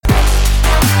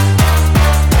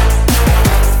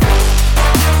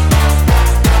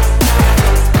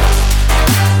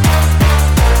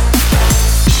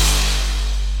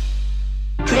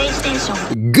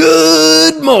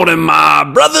morning, my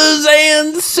brothers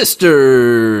and sisters.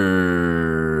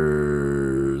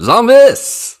 On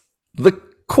this, the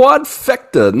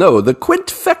quinfecta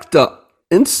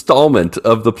installment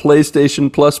of the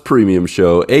PlayStation Plus Premium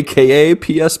Show, aka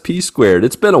PSP Squared.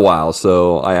 It's been a while,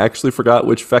 so I actually forgot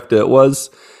which fecta it was,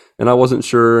 and I wasn't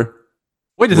sure.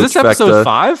 Wait, is this episode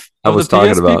 5 of the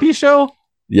PSP show?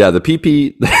 Yeah, the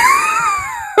PP.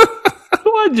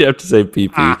 Why'd you have to say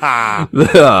PP?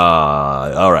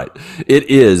 All right. It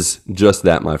is just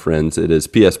that, my friends. It is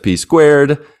PSP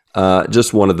Squared,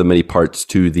 just one of the many parts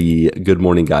to the Good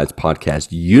Morning Guys podcast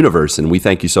universe. And we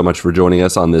thank you so much for joining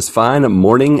us on this fine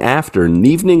morning, afternoon,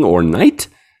 evening, or night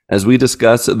as we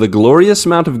discuss the glorious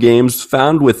amount of games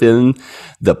found within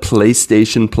the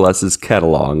PlayStation Plus's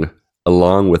catalog,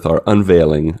 along with our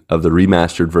unveiling of the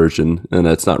remastered version, and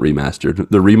that's not remastered,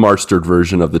 the remastered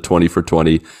version of the 20 for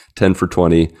 20, 10 for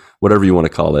 20, whatever you want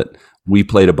to call it. We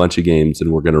played a bunch of games,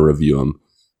 and we're going to review them.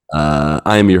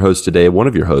 I am your host today, one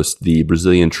of your hosts, the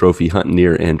Brazilian trophy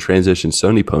hunter and transition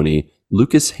Sony pony,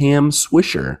 Lucas Ham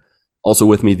Swisher. Also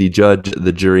with me, the judge,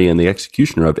 the jury, and the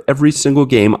executioner of every single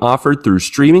game offered through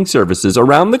streaming services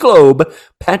around the globe,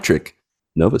 Patrick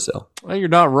Novacell. Well, you're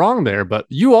not wrong there, but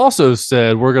you also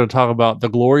said we're going to talk about the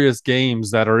glorious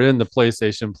games that are in the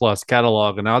PlayStation Plus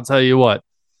catalog, and I'll tell you what,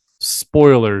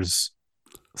 spoilers,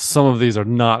 some of these are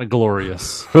not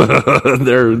glorious.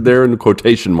 They're in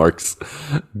quotation marks.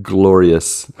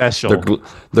 Glorious. Special.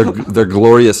 They're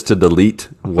glorious to delete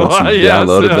once you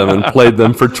downloaded them and played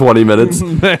them for 20 minutes.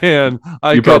 Man,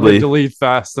 I couldn't delete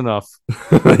fast enough.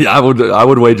 Yeah, I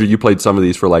would wager you played some of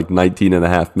these for like 19 and a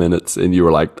half minutes and you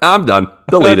were like, I'm done.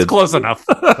 Deleted. That's close enough.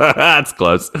 That's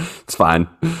close. It's fine.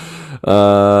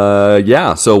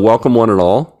 So welcome one and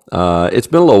all. It's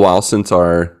been a little while since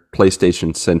our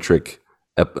PlayStation-centric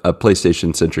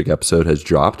episode has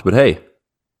dropped, but hey,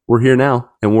 we're here now,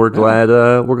 and we're glad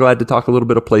to talk a little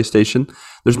bit of PlayStation.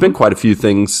 There's been quite a few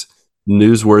things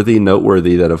noteworthy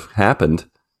that have happened.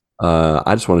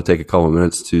 I just want to take a couple of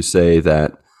minutes to say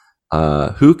that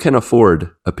who can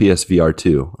afford a PSVR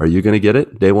 2? Are you going to get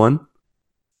it day one?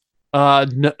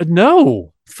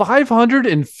 No,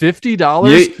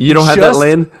 $550. You don't have that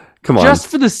land? Come on, just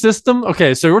for the system.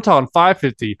 Okay, so we're talking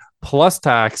 $550 plus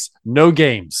tax, no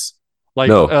games.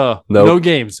 No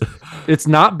games. It's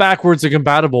not backwards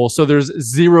compatible, so there's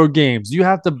 0 games. You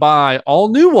have to buy all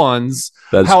new ones.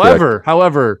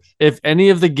 However, if any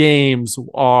of the games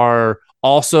are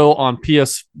also on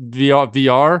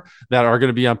PSVR that are going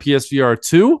to be on PSVR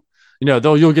 2,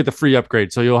 you'll get the free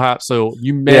upgrade. So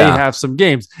you may have some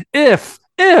games if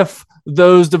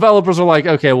those developers are like,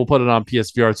 okay, we'll put it on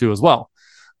PSVR 2 as well.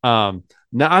 Now,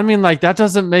 I mean, like, that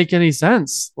doesn't make any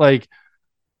sense. Like,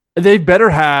 they better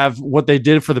have what they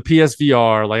did for the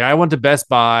PSVR. Like, I went to Best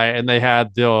Buy and they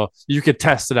had you could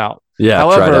test it out. Yeah.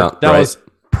 However, that was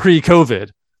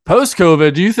pre-COVID.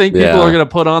 Post-COVID, do you think people are going to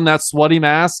put on that sweaty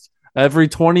mask every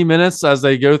 20 minutes as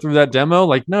they go through that demo?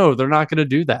 Like, no, they're not going to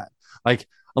do that. Like,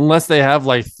 unless they have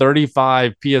like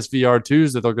 35 PSVR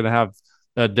 2s that they're going to have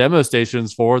demo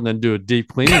stations for and then do a deep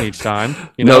cleaning each time.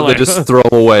 They just throw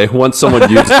them away. Once someone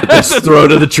uses it, they just throw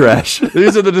it in the trash.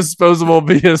 These are the disposable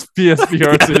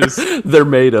PSVR 2s. They're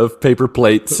made of paper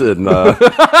plates and this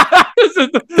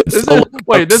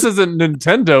isn't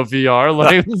Nintendo VR.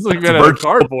 Like, this is like made out of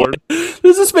cardboard.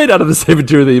 This is made out of the same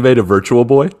material that you made a Virtual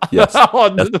Boy? Yes.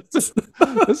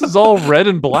 This is all red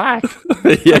and black.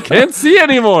 I can't see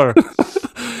anymore.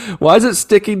 Why is it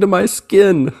sticking to my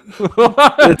skin?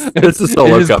 It's a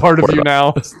solo it is part of you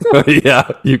now. Yeah,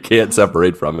 you can't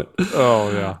separate from it.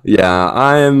 Oh yeah. Yeah,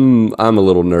 I'm a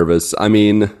little nervous. I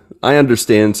mean, I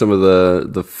understand some of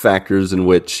the factors in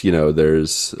which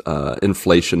there's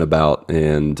inflation about,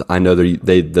 and I know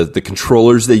the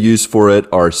controllers they use for it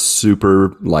are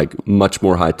super much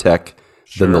more high tech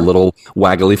than the little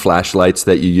waggly flashlights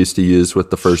that you used to use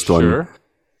with the first one.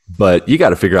 But you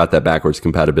got to figure out that backwards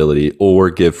compatibility, or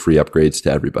give free upgrades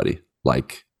to everybody.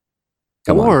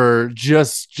 Come on.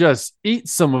 Just eat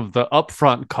some of the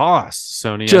upfront costs,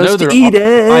 Sony.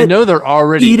 I know they're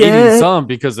already eating some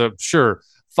because of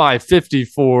 $550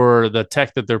 for the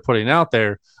tech that they're putting out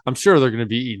there. I'm sure they're going to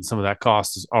be eating some of that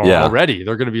cost already.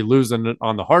 They're going to be losing it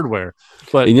on the hardware.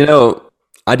 But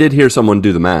I did hear someone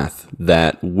do the math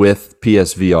that with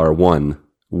PSVR 1,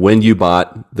 when you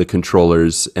bought the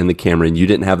controllers and the camera and you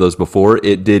didn't have those before,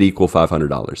 it did equal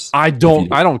 $500. I don't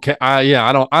care.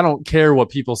 I don't care what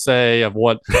people say of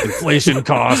what inflation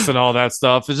costs and all that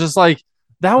stuff. It's just like,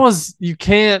 you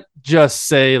can't just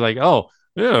say like, oh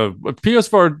yeah,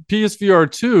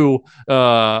 PSVR 2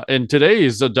 in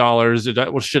today's dollars,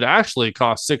 it should actually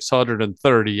cost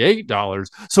 $638.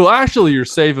 So actually you're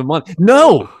saving money.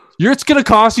 No, It's going to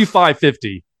cost you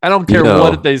 $550. I don't care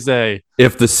what they say.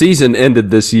 If the season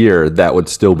ended this year, that would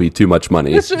still be too much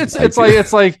money. It's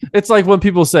like when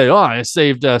people say, "Oh, I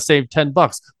saved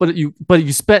 $10," but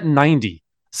you spent 90.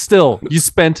 Still, you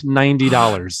spent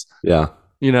 $90. Yeah.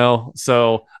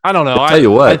 So I don't know. I'll tell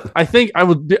you what. I think I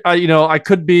would. I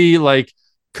could be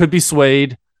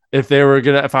swayed if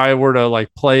I were to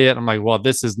like play it. I'm like, well,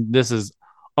 this is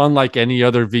unlike any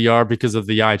other VR because of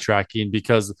the eye tracking,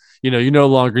 because you no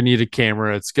longer need a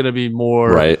camera. It's going to be more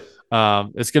right.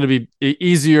 It's going to be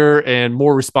easier and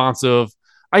more responsive.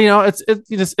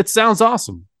 It sounds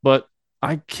awesome, but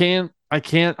I can't. I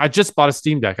just bought a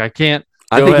Steam Deck. I can't.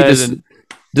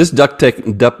 Just duct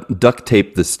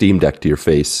tape the Steam Deck to your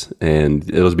face, and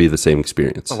it'll be the same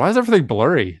experience. Why is everything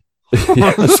blurry?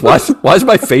 Yes, why is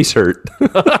my face hurt?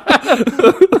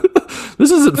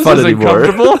 This isn't fun anymore.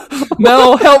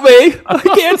 No, help me! I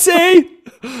can't see.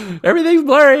 Everything's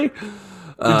blurry. You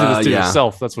did this to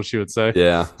yourself. That's what she would say.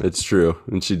 Yeah, it's true.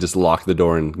 And she'd just lock the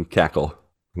door and cackle.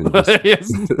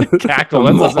 Cackle.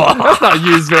 That's not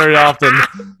used very often.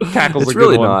 Cackle's it's a good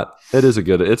really one. Not. It's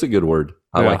a good word.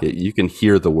 I like it. You can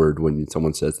hear the word when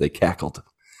someone says they cackled.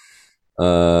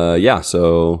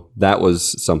 So that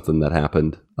was something that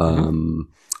happened.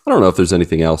 I don't know if there's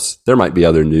anything else. There might be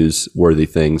other newsworthy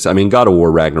things. I mean, God of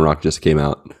War Ragnarok just came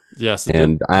out. Yes.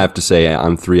 And I have to say,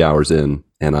 I'm 3 hours in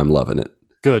and I'm loving it.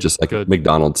 Good. Just like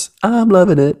McDonald's. I'm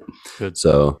loving it. Good.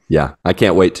 So, yeah, I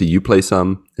can't wait till you play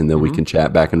some, and then we can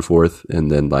chat back and forth, and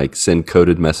then like send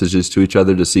coded messages to each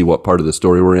other to see what part of the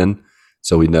story we're in,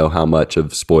 so we know how much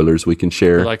of spoilers we can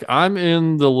share. Like, I'm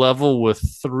in the level with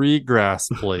 3 grass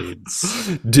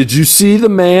blades. Did you see the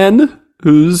man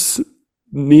who's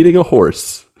needing a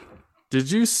horse?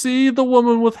 Did you see the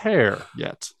woman with hair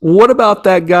yet? What about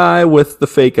that guy with the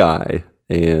fake eye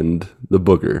and the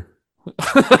booger?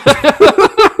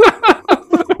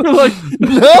 We're like,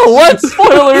 no, what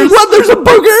spoilers? What? There's a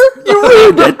booger? You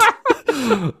ruined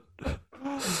it.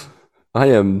 I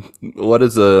am. What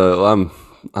is I'm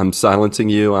silencing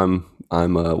you.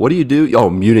 What do you do? Oh,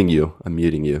 muting you. I'm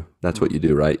muting you. That's what you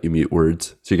do, right? You mute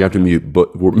words. So you have to mute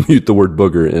the word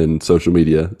booger in social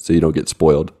media so you don't get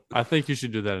spoiled. I think you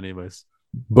should do that anyways.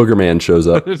 Booger Man shows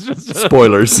up.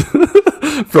 Spoilers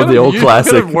from the old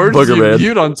classic words Booger Man.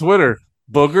 Mute on Twitter.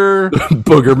 Booger.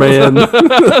 Booger Man.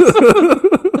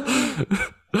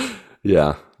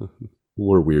 Yeah.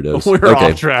 We're weirdos. We're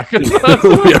off track. We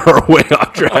are way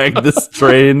off track. This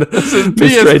train. This is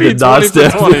PSP 20 for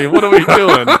 20. What are we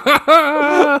doing?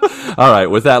 All right.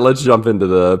 With that, let's jump into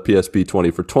the PSP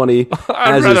 20 for 20.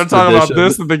 I'd rather talk about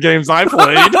this than the games I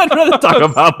played. I'd rather talk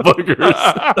about boogers.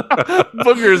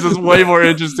 Boogers is way more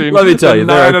interesting. Let me tell you,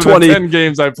 there are 20 10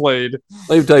 games I played.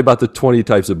 Let me tell you about the 20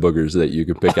 types of boogers that you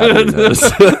can pick out of your nose.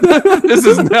 This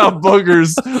is now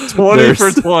boogers 20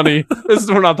 for 20.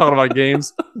 We're not talking about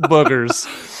games. Boogers.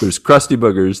 There's crusty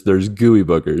boogers. There's gooey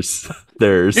boogers.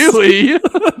 There's gooey.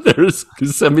 There's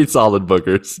semi-solid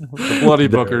boogers. Bloody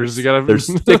boogers. There's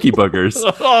sticky boogers.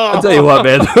 I'll tell you what,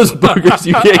 man. Those boogers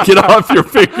you can't get off your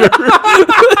finger.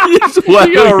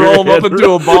 You gotta roll them up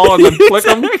into a ball and then flick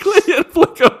them. Exactly, and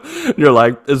flick them. And you're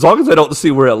like, as long as I don't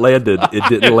see where it landed, it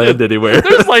didn't land anywhere.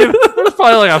 There's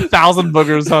probably like 1,000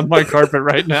 boogers on my carpet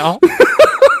right now.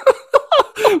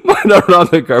 Mine aren't on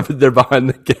the carpet. They're behind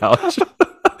the couch.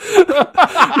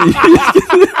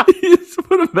 You just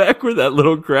put them back where that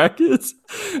little crack is.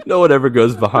 No one ever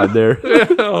goes behind there.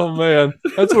 Oh man,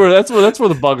 that's where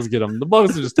the bugs get them. The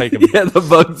bugs just take them. Yeah, the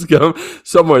bugs come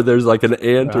somewhere. There's like an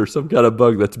ant or some kind of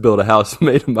bug that's built a house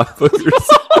made of my boogers.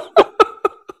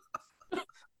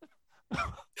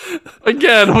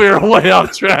 Again, we are way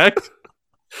off track.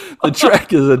 The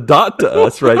track is a dot to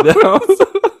us right now.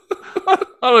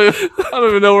 I don't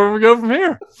even know where we go from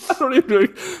here. I don't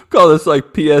even call this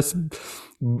like PS.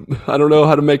 I don't know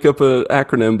how to make up an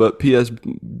acronym, but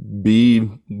PSBB,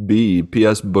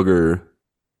 PS Booger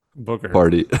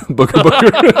Party. Booger.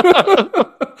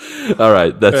 All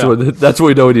right, that's what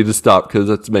we know we need to stop because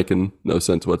that's making no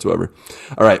sense whatsoever.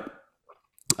 All right,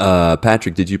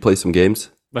 Patrick, did you play some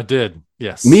games? I did.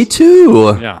 Yes. Me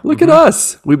too. Yeah. Look at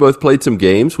us. We both played some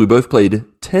games. We both played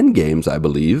 10 games, I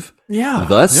believe. Yeah.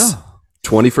 Thus,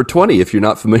 20 for 20. If you're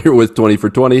not familiar with 20 for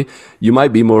 20, you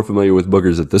might be more familiar with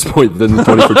boogers at this point than the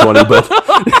 20 for 20. But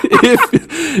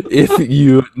if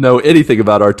you know anything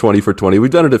about our 20 for 20, we've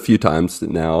done it a few times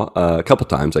now, a couple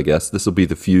times, I guess. This will be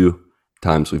the few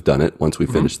times we've done it once we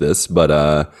finish this.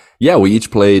 But we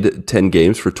each played 10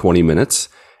 games for 20 minutes,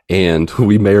 and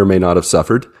we may or may not have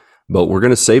suffered. But we're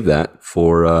going to save that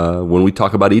for when we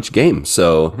talk about each game.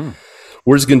 So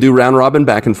we're just going to do round robin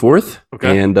back and forth.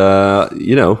 Okay. And,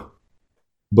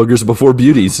 Boogers before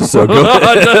beauties. So go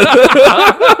ahead.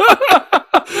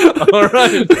 All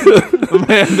right,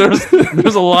 man.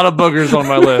 There's a lot of boogers on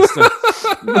my list.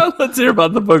 Let's hear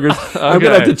about the boogers. Okay. I'm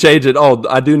gonna have to change it. Oh,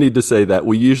 I do need to say that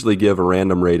we usually give a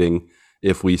random rating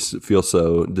if we feel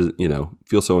so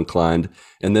inclined,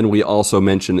 and then we also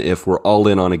mention if we're all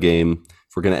in on a game,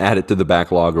 if we're going to add it to the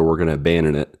backlog or we're going to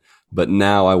abandon it. But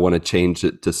now I want to change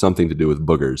it to something to do with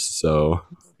boogers. So.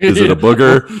 Is it a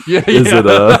booger? Is it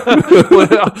a? Well,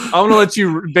 I'm going to let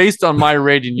you, based on my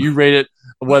rating, you rate it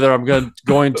whether I'm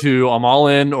I'm all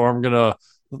in or I'm going to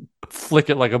flick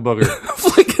it like a booger.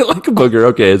 Flick it like a booger.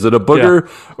 Okay. Is it a booger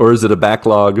or is it a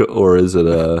backlog or is it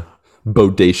a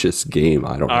bodacious game?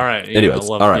 I don't know. All right. Anyways,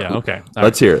 all right. Yeah, okay.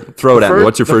 Let's hear it. Throw it at me.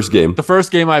 What's your first game? The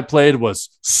first game I played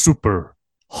was Super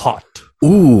Hot.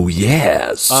 Ooh,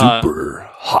 yeah. Super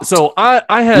hot. So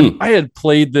I had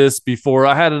played this before.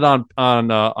 I had it on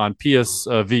PS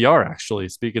VR actually.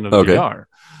 Speaking of VR,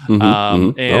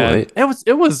 and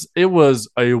it was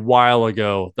a while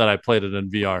ago that I played it in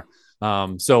VR.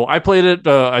 So I played it.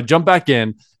 I jumped back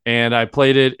in and I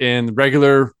played it in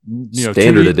regular,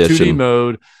 standard edition 2D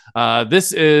mode.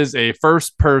 This is a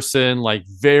first person, like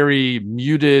very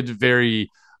muted, very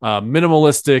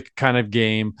minimalistic kind of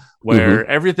game where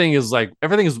everything is like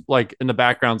in the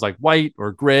background's like white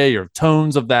or gray or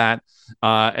tones of that,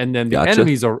 and then the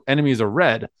enemies are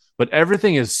red, but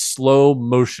everything is slow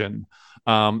motion,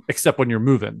 except when you're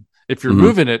moving. If you're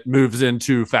moving, it moves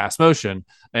into fast motion,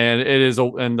 and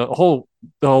the whole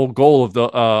goal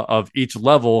of each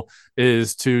level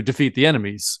is to defeat the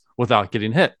enemies without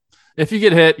getting hit. If you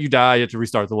get hit, you die. You have to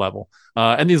restart the level,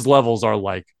 and these levels are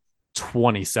like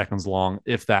 20 seconds long,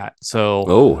 if that.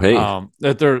 So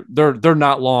they're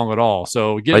not long at all.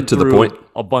 So getting right to through the point.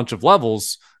 A bunch of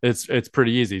levels, it's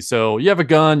pretty easy. So you have a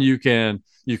gun, you can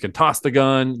toss the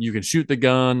gun, you can shoot the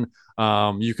gun.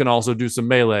 You can also do some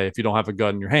melee if you don't have a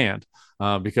gun in your hand,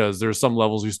 because there's some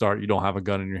levels you start, you don't have a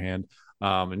gun in your hand.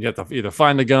 And you have to either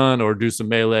find the gun or do some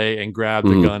melee and grab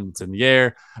the gun that's in the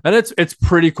air. And it's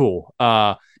pretty cool.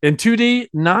 In 2D,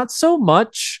 not so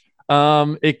much.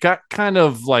 It got kind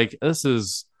of like,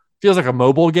 feels like a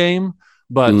mobile game,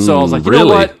 but so I was like, you know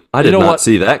what? I did not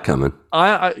see that coming.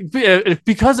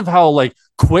 Because of how like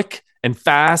quick and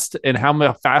fast and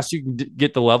how fast you can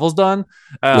get the levels done.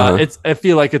 I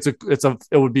feel like it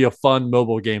would be a fun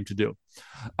mobile game to do.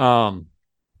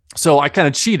 So I kind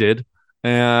of cheated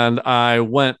and I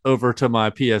went over to my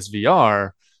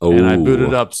PSVR and I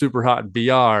booted up Super Hot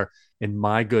VR, and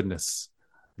my goodness,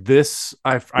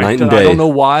 I don't know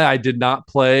why I did not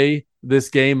play this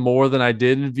game more than I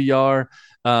did in VR.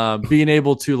 Being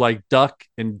able to like duck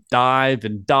and dive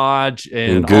and dodge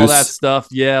and all that stuff.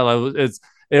 Yeah,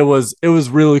 it was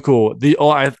really cool.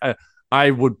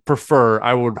 I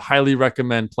would highly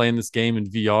recommend playing this game in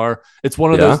VR. It's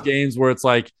one of those games where it's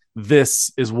like,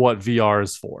 this is what VR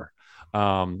is for.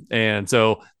 And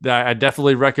so I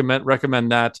definitely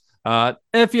recommend that.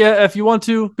 If you want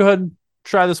to, go ahead and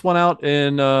try this one out,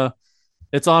 and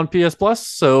it's on PS Plus,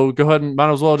 so go ahead and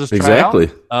might as well just try it out.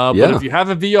 But if you have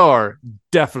a VR,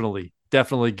 definitely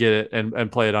get it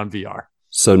and play it on VR.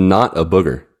 So not a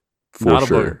booger. Not a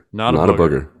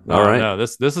booger. All right. No,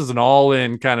 this is an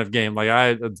all-in kind of game. Like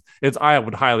I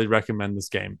would highly recommend this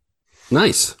game.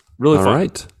 Nice. Really fun. All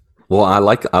right. Well, I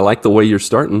like the way you're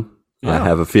starting. Yeah. I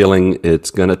have a feeling it's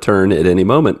going to turn at any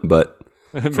moment, but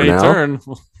for now,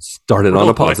 start it on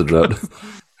a positive note.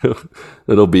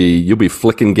 You'll be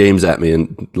flicking games at me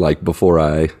and like before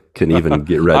I can even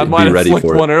get ready. I might have flicked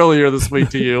one earlier this week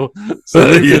to you,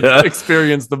 so you could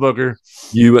experience the booger.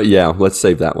 Let's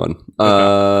save that one.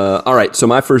 All right, so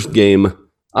my first game,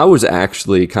 I was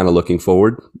actually kind of looking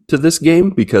forward to this game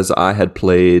because I had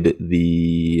played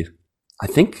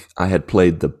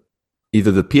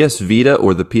either the PS Vita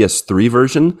or the PS3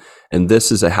 version, and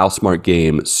this is a Housemarque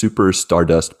game, Super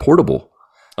Stardust Portable.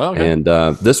 Okay. And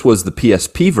this was the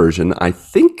PSP version. I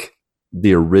think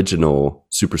the original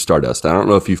Super Stardust. I don't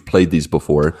know if you've played these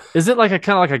before. Is it like a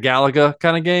kind of like a Galaga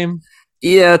kind of game?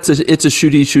 Yeah, it's a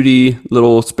shooty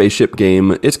little spaceship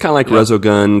game. It's kind of like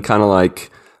Resogun, kind of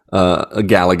like a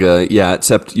Galaga. Yeah,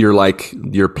 except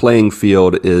your playing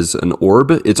field is an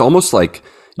orb. It's almost like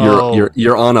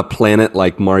you're on a planet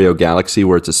like Mario Galaxy,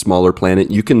 where it's a smaller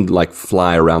planet. You can like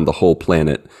fly around the whole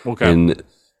planet. Okay.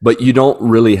 But you don't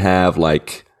really have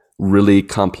like really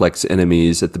complex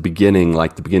enemies at the beginning,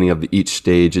 like the beginning of each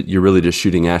stage. You're really just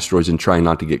shooting asteroids and trying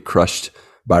not to get crushed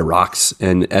by rocks.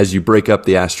 And as you break up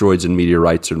the asteroids and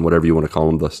meteorites and whatever you want to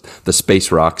call them, the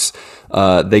space rocks,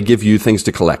 they give you things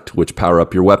to collect, which power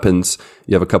up your weapons.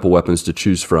 You have a couple weapons to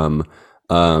choose from.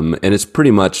 And it's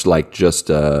pretty much like just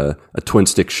a twin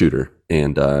stick shooter.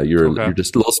 and you're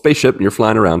just a little spaceship and you're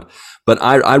flying around. But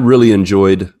I really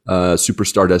enjoyed Super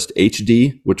Stardust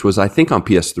HD, which was I think on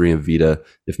PS3 and Vita,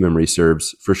 if memory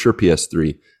serves, for sure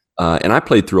PS3. And I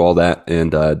played through all that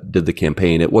and did the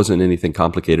campaign. It wasn't anything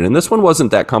complicated, and this one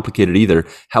wasn't that complicated either.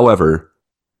 However,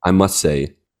 I must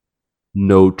say,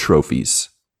 no trophies,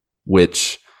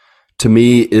 which to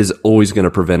me is always going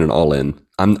to prevent an all-in.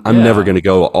 I'm never going to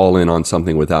go all in on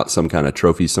something without some kind of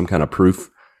trophy, some kind of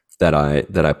proof that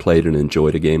I played and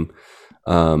enjoyed a game.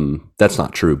 That's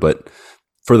not true, but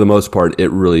for the most part,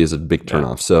 it really is a big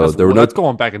turnoff. So that's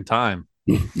going back in time.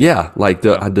 Yeah, like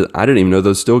I didn't even know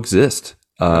those still exist.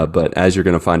 But as you're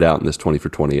going to find out in this 20 for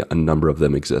 20, a number of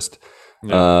them exist.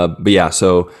 Yeah. But yeah,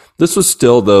 so this was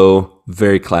still, though,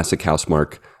 very classic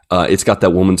Housemarque. It's got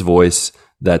that woman's voice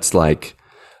that's like,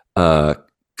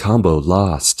 combo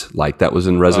lost, like that was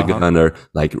in Resogun, or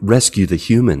like rescue the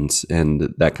humans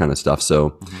and that kind of stuff.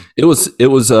 So it was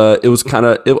kind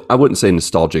of, I wouldn't say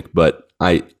nostalgic, but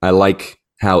I like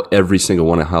how every single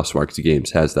one of Housemarque's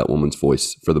games has that woman's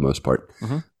voice for the most part.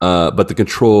 But the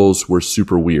controls were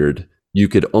super weird. You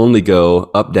could only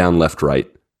go up, down, left, right.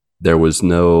 There was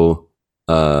no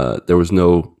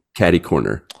caddy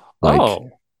corner. Like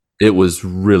it was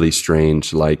really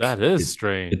strange. Like that is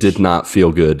strange. It did not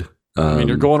feel good. I mean,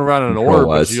 you're going around in an orb,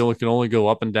 but you can only go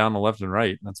up and down, and left and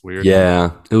right. That's weird.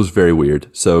 Yeah, it was very weird.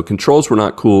 So controls were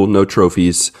not cool. No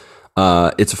trophies.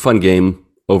 It's a fun game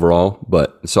overall,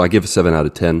 but so I give a 7 out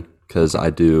of 10 because I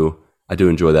do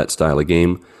enjoy that style of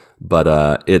game.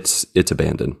 But it's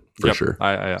abandoned for sure.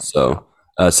 So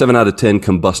 7 out of 10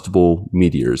 combustible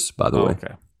meteors, by the way.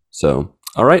 Okay. So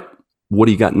all right, what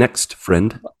do you got next,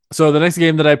 friend? So the next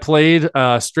game that I played,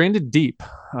 Stranded Deep.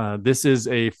 This is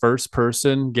a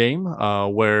first-person game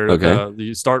where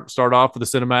you start off with a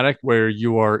cinematic where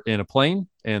you are in a plane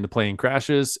and the plane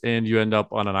crashes and you end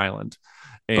up on an island.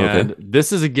 And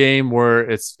this is a game where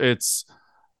it's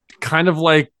kind of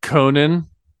like Conan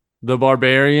the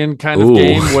Barbarian kind of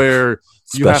game where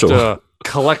you have to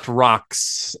collect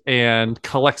rocks and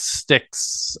collect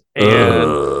sticks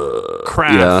and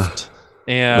craft.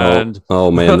 And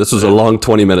oh man, this was a long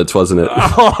 20 minutes, wasn't it?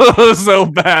 Oh, so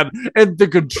bad. And the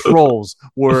controls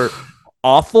were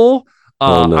awful.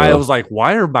 I was like,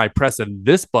 why am I pressing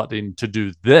this button to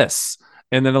do this?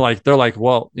 And then they're like,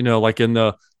 well, like in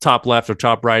the top left or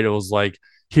top right, it was like,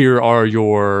 here are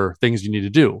your things you need to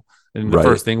do. And the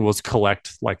first thing was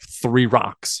collect like 3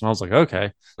 rocks. And I was like,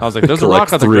 okay. I was like, there's a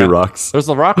rock on the ground. Rocks. There's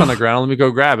a rock on the ground. Let me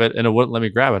go grab it. And it wouldn't let me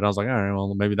grab it. And I was like, all right,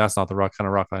 well, maybe that's not the kind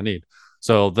of rock I need.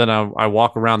 So then I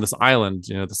walk around this island.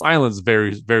 This island is a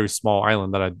very, very small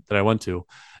island that I went to.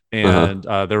 And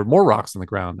there were more rocks on the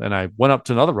ground. And I went up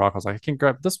to another rock. I was like, I can't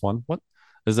grab this one. What?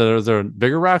 Is there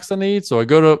bigger rocks I need? So I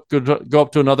go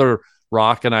up to another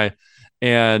rock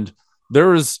and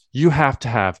you have to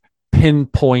have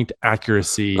pinpoint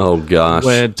accuracy. Oh gosh.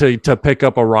 To pick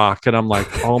up a rock. And I'm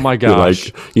like, oh my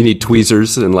gosh. Like, you need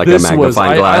tweezers and like a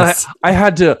magnifying glass. I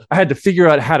had to figure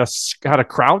out how to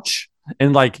crouch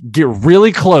and like get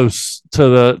really close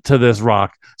to this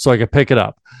rock so I could pick it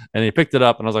up. And he picked it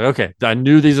up and I was like, okay, I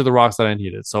knew these are the rocks that I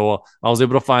needed. So I was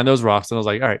able to find those rocks and I was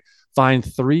like, all right, find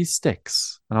 3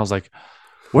 sticks. And I was like,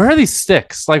 where are these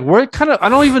sticks? Like, where I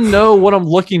don't even know what I'm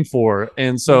looking for.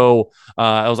 And so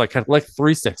I was like, collect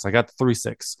 3 sticks. I got the 3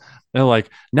 sticks. And like,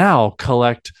 now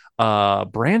collect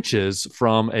branches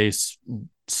from a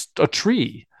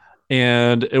tree.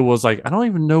 And it was like, I don't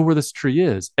even know where this tree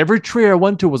is. Every tree I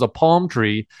went to was a palm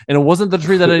tree, and it wasn't the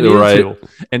tree that I needed to.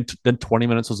 And then 20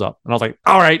 minutes was up, and I was like,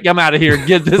 all right, I'm out of here.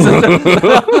 Get this.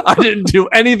 I didn't do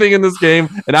anything in this game,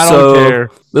 and I don't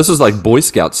care. This was like Boy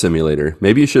Scout Simulator.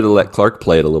 Maybe you should have let Clark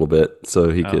play it a little bit so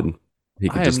he could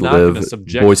just live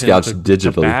Boy Scouts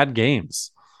digitally. To bad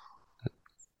games.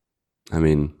 I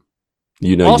mean,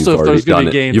 also, you've already done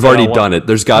it. You've already done it.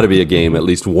 There's got to be a game, at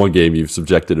least one game you've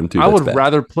subjected him to. I would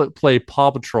rather play Paw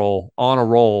Patrol on a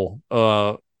roll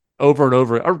over and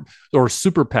over, or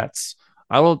Super Pets.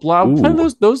 I would play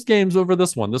those games over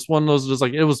this one. This one was just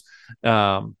like, it was.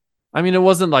 I mean, it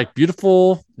wasn't like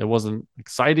beautiful. It wasn't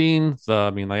exciting.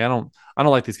 I don't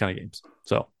like these kind of games.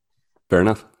 So fair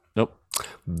enough. Nope.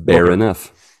 Fair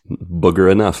enough.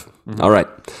 Booger enough. All right.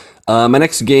 My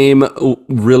next game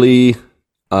really.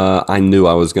 I knew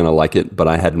I was going to like it, but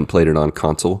I hadn't played it on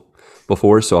console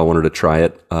before, so I wanted to try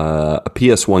it. A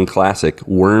PS1 classic,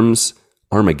 Worms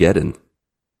Armageddon.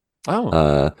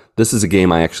 This is a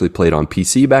game I actually played on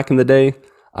PC back in the day.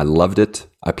 I loved it.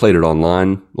 I played it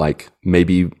online,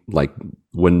 maybe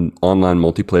when online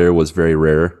multiplayer was very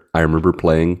rare. I remember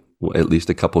playing at least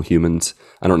a couple humans.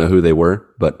 I don't know who they were,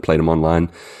 but played them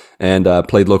online. And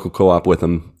played local co-op with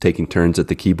them, taking turns at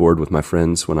the keyboard with my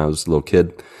friends when I was a little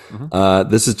kid. Mm-hmm.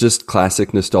 This is just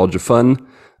classic nostalgia fun.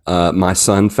 My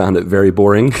son found it very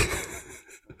boring.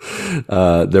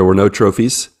 There were no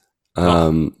trophies.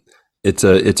 It's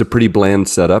a pretty bland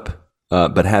setup,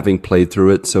 but having played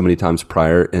through it so many times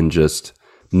prior and just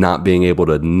not being able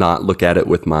to not look at it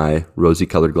with my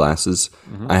rosy-colored glasses,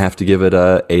 I have to give it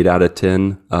a 8 out of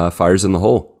 10 fires in the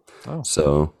hole. Oh.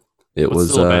 So it was...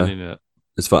 Still abandoning it.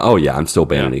 It's fun. Oh, yeah, I'm still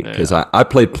abandoning it because I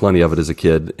played plenty of it as a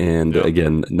kid. And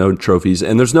again, no trophies.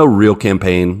 And there's no real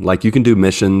campaign. Like, you can do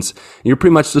missions. You're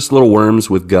pretty much just little worms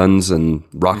with guns and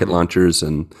rocket launchers.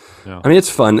 And I mean, it's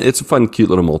fun. It's a fun, cute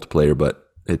little multiplayer, but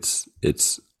it's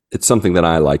something that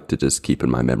I like to just keep in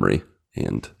my memory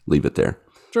and leave it there.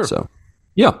 Sure. So,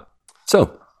 yeah. So,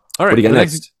 all right. What do you got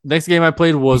next? Next game I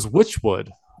played was Witchwood.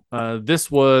 This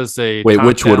was a wait.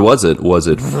 Which wood was it? Was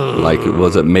it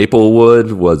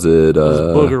Maplewood? Was it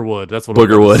Boogerwood? That's what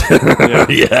Boogerwood.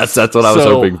 Yes, that's what I was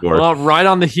hoping for. Right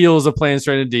on the heels of playing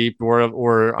Stranded Deep,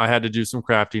 where I had to do some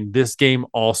crafting. This game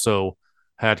also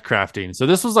had crafting. So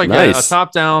this was like a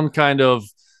top-down kind of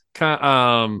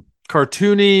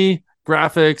cartoony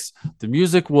graphics. The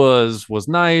music was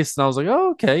nice, and I was like, oh,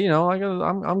 okay,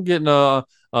 I'm getting a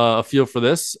feel for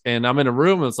this. And I'm in a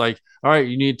room, and it's like, all right,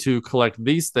 you need to collect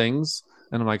these things.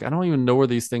 And I'm like, I don't even know where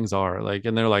these things are. Like,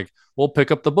 and they're like, we'll pick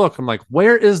up the book. I'm like,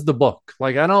 where is the book?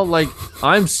 Like,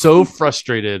 I'm so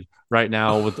frustrated right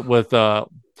now with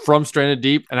from Stranded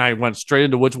Deep, and I went straight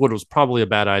into Witchwood. Was probably a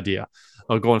bad idea.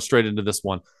 Going straight into this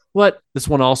one. But this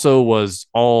one also was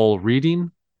all reading.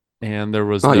 And there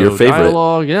was no your favorite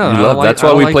dialogue. Yeah, that's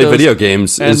why we play video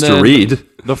games, is to read.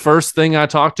 The first thing I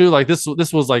talked to, like this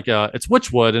was like it's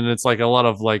Witchwood, and it's like a lot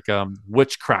of like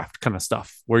witchcraft kind of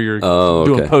stuff where you're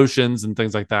doing potions and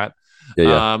things like that.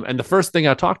 And the first thing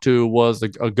I talked to was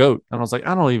a goat, and I was like,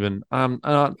 I don't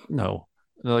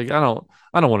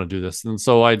want to do this. And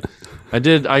so I got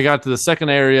to the second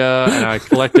area, and I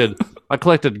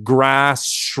collected grass,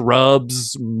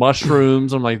 shrubs,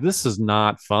 mushrooms. I'm like, this is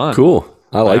not fun. Cool.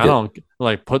 I don't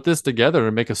put this together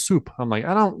and make a soup. I'm like,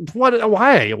 why do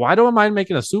I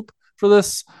making a soup for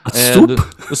this?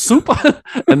 The soup.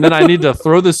 And then I need to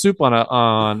throw the soup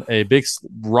on a big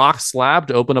rock slab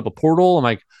to open up a portal. I'm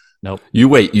like, nope.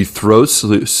 You throw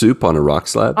soup on a rock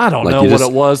slab? I don't know what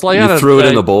it was. Like, you threw it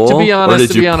in the bowl? To be honest, or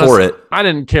did you pour it? I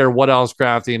didn't care what I was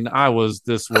crafting. I was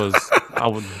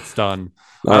done.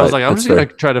 I was like, I'm just going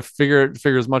to try to figure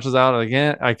as much as out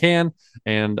as I can.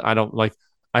 And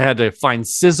I had to find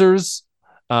scissors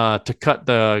to cut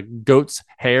the goat's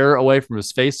hair away from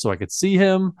his face so I could see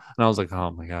him. And I was like,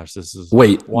 oh my gosh, this is...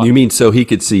 Wait, you mean so he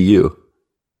could see you?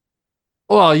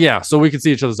 Well, yeah, so we could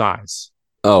see each other's eyes.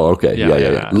 Oh, okay.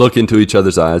 Yeah. Look into each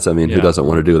other's eyes. I mean, who doesn't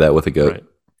want to do that with a goat? Right.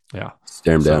 Yeah.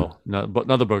 Stare him down. But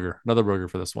another booger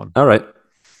for this one. All right.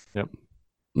 Yep.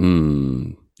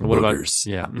 What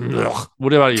boogers.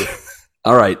 What about you?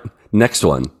 All right. Next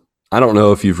one. I don't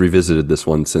know if you've revisited this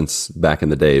one since back in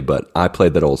the day, but I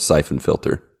played that old Siphon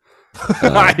Filter.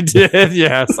 I did,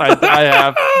 yes. I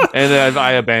have. And then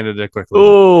I abandoned it quickly.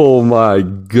 Oh, my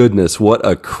goodness. What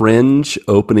a cringe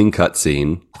opening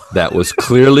cutscene that was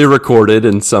clearly recorded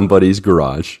in somebody's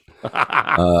garage.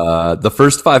 The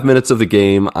first 5 minutes of the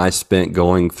game, I spent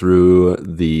going through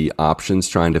the options,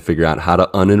 trying to figure out how to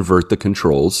uninvert the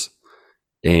controls.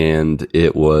 And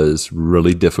it was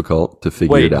really difficult to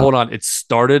figure it out. Hold on. It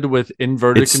started with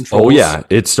inverted controls. Oh, yeah.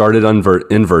 It started inverted.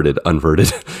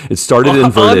 It started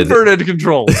inverted. Inverted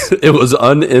controls. It was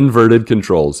uninverted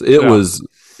controls. It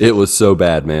was so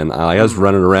bad, man. I was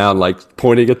running around like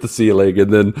pointing at the ceiling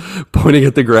and then pointing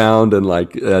at the ground, and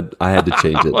like I had to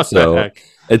change it. So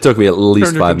it took me at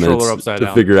least 5 minutes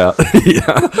to figure out.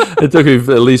 It took me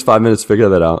at least 5 minutes to figure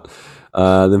that out.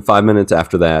 Then 5 minutes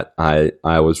after that, I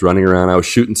was running around. I was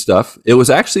shooting stuff. It was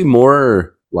actually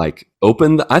more like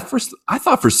open. I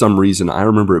thought for some reason I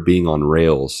remember it being on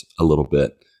rails a little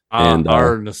bit. And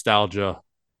our nostalgia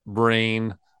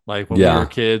brain, like when we were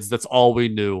kids, that's all we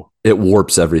knew. It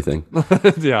warps everything.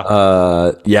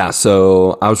 Yeah.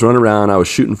 So I was running around. I was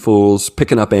shooting fools,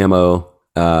 picking up ammo.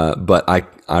 But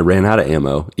I ran out of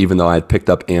ammo, even though I had picked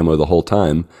up ammo the whole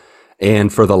time.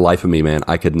 And for the life of me, man,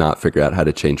 I could not figure out how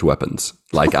to change weapons.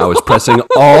 Like, I was pressing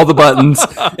all the buttons,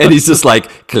 and he's just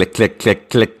like, click, click, click,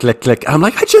 click, click, click. I'm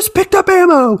like, I just picked up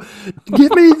ammo.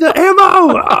 Give me the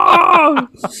ammo. Oh!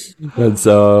 And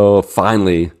so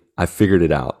finally, I figured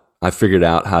it out. I figured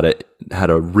out how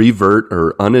to revert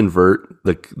or uninvert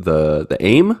the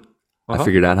aim. I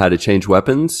figured out how to change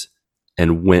weapons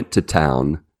and went to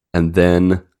town. And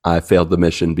then I failed the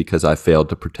mission because I failed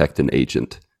to protect an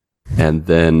agent. And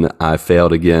then I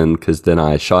failed again because then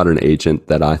I shot an agent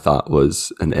that I thought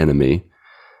was an enemy.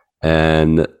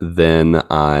 And then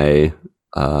I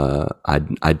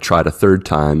tried a third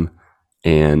time,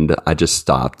 and I just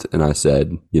stopped and I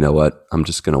said, you know what? I'm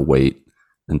just going to wait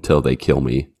until they kill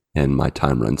me and my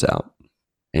time runs out.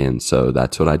 And so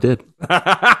that's what I did.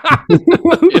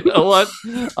 You know what?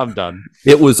 I'm done.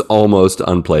 It was almost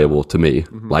unplayable to me.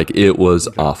 Like, it was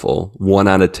awful. 1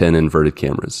 out of 10 inverted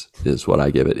cameras is what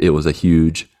I give it. It was a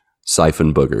huge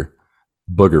siphon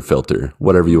booger filter,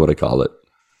 whatever you want to call it.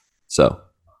 So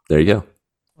there you go.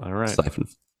 All right.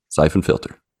 Siphon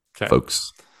filter,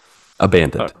 folks.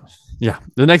 Abandoned. Yeah.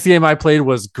 The next game I played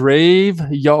was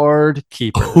Graveyard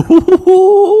Keeper.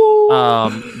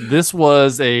 This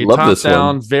was a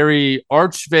top-down, very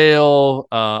Archvale,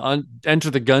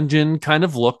 Enter the Gungeon kind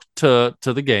of look to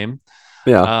the game.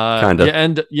 Yeah, kind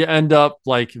of. You end up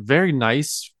like very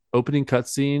nice opening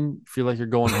cutscene. Feel like you're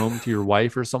going home to your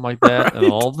wife or something like that, right.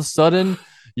 And all of a sudden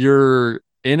you're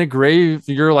in a grave.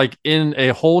 You're like in a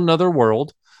whole nother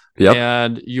world. Yep.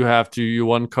 And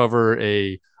you uncover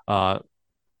a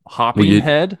hopping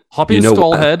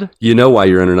skull head. You know why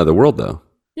you're in another world, though.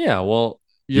 Yeah, well,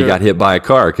 you got hit by a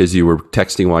car because you were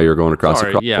texting while you were going across the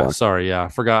crosswalk. I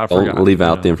forgot. Don't leave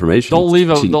out the information. Don't leave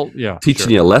out. Teaching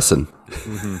you a lesson.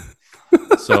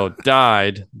 Mm-hmm. So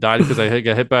died because I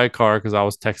got hit by a car because I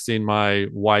was texting my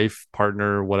wife,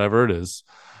 partner, whatever it is.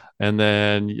 And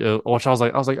then, which I was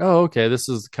like, oh, okay, this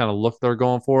is the kind of look they're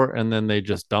going for. And then they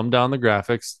just dumb down the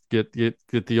graphics, get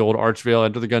the old Archvale,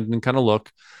 Enter the Gungeon kind of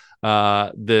look.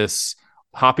 This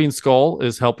hopping skull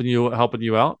is helping you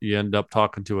out. You end up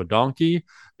talking to a donkey,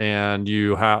 and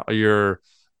you're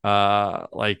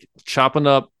like chopping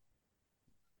up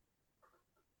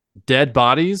dead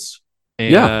bodies.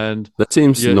 And that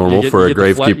seems normal for a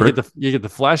gravekeeper. You get the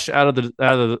flesh out of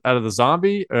the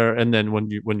zombie, and then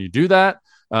when you do that,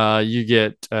 you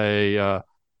get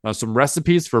some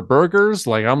recipes for burgers.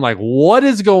 Like, I'm like, what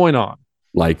is going on?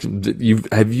 Like,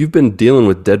 have you been dealing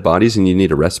with dead bodies and you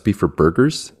need a recipe for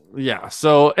burgers? Yeah.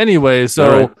 So anyway,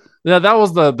 that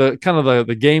was the kind of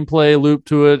the gameplay loop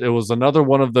to it. It was another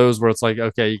one of those where it's like,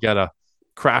 okay, you gotta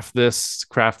craft this,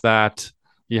 craft that.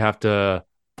 You have to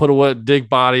put away, dig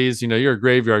bodies. You're a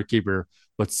graveyard keeper.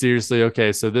 But seriously,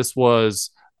 okay, so this was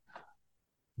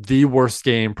the worst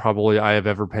game probably I have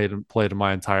ever played in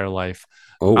my entire life.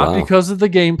 Not because of the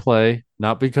gameplay,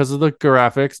 not because of the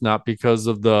graphics, not because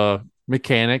of the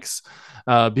mechanics,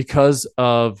 because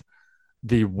of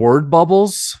the word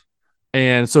bubbles.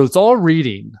 And so it's all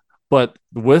reading, but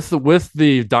with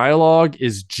the dialogue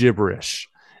is gibberish.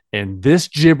 And this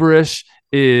gibberish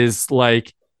is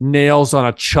like nails on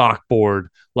a chalkboard,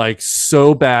 like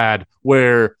so bad,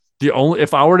 where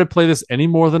if I were to play this any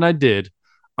more than I did,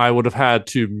 I would have had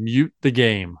to mute the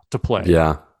game to play.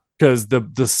 Yeah. Because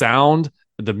the sound,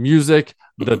 the music,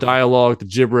 the dialogue, the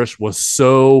gibberish was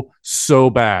so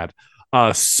bad.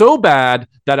 So bad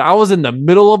that I was in the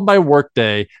middle of my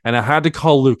workday and I had to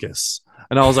call Lucas.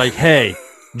 And I was like, hey,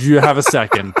 do you have a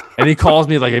second? And he calls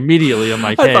me like immediately. I'm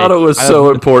like, hey, I thought it was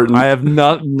so important. I have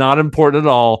not important at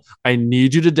all. I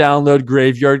need you to download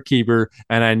Graveyard Keeper,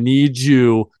 and I need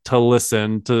you to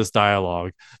listen to this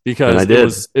dialogue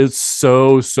because it's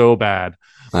so bad.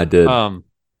 I did.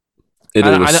 It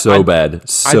was so bad.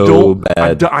 So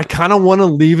bad. I kind of want to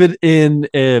leave it in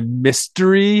a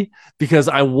mystery because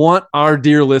I want our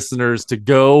dear listeners to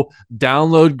go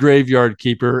download Graveyard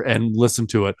Keeper and listen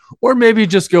to it. Or maybe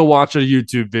just go watch a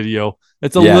YouTube video.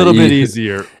 It's a little bit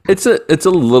easier. It's a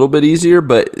little bit easier,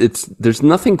 but there's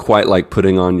nothing quite like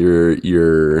putting on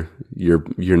your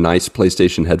nice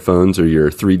PlayStation headphones or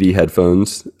your 3D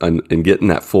headphones and getting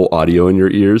that full audio in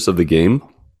your ears of the game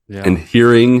and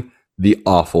hearing the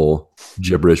awful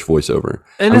gibberish voiceover.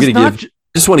 And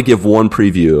just want to give one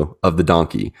preview of the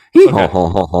donkey. Yeah,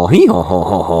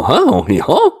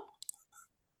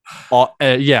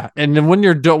 and then when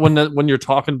you're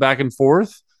talking back and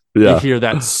forth, you hear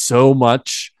that so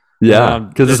much. Yeah,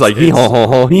 because it's like it's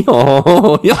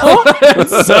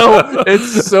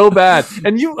so bad,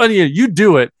 and you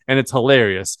do it, and it's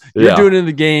hilarious. You're doing it in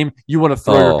the game. You want to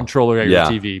throw your controller at your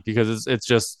TV because it's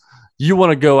just. You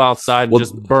want to go outside and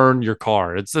just burn your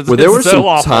car. There were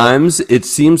some times it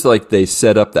seems like they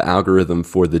set up the algorithm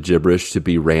for the gibberish to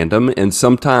be random, and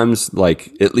sometimes,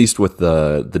 like at least with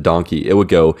the donkey, it would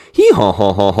go hee haw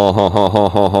haw haw haw haw haw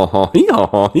haw haw haw hee haw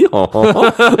haw hee haw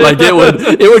haw. Like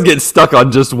it would get stuck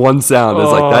on just one sound.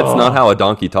 It's like that's not how a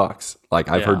donkey talks. Like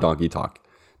I've heard donkey talk.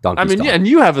 And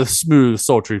you have a smooth,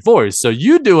 sultry voice, so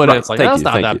you doing it. It's like that's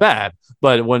not that bad.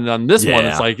 But when on this one,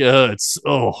 it's like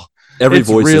Every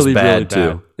voice really, is bad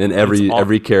too, and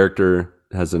every character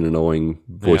has an annoying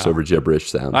voiceover gibberish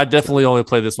sound. I definitely only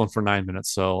played this one for 9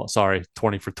 minutes. So sorry,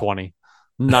 20 for 20.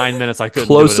 9 minutes. I couldn't.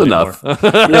 Close enough.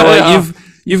 You know what?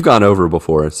 You've gone over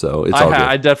before, so it's all good.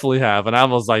 I definitely have, and I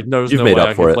was like, "There's no way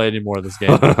I can play any more of this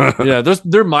game." Yeah,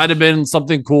 there might have been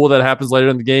something cool that happens later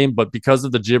in the game, but because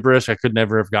of the gibberish, I could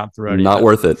never have gotten through it. Not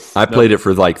worth it. I played it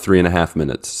for like 3.5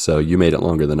 minutes, so you made it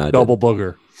longer than I did. Double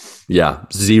booger. Yeah,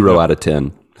 0 out of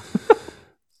 10.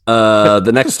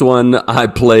 The next one I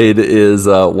played is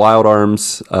Wild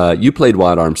Arms. You played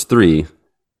Wild Arms 3,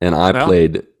 and I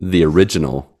played the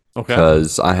original. Okay.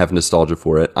 Because I have nostalgia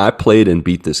for it. I played and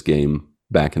beat this game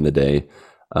back in the day.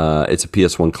 It's a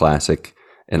PS1 classic,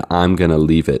 and I'm going to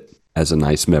leave it as a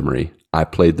nice memory. I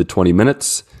played the 20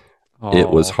 minutes. Oh. It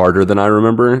was harder than I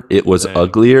remember. It was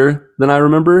uglier than I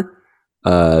remember.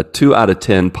 2 out of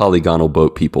 10 polygonal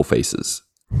boat people faces.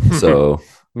 So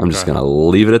I'm just going to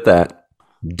leave it at that.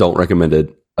 Don't recommend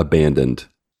it. Abandoned.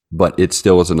 But it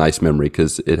still was a nice memory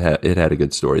because it had a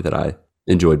good story that I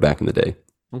enjoyed back in the day.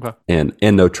 Okay. And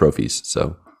no trophies.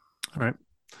 So, all right.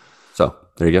 So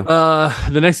there you go.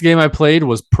 The next game I played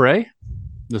was Prey.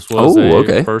 This was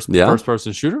first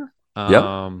person shooter.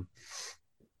 I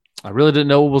really didn't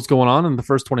know what was going on in the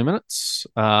first 20 minutes.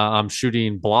 I'm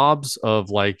shooting blobs of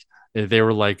like, they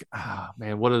were like,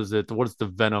 what is it? What is the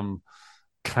Venom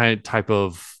type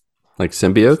of like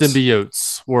symbiotes?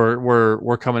 Symbiotes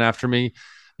were coming after me.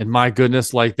 And my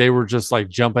goodness, like they were just like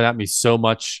jumping at me so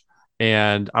much.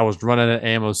 And I was running out of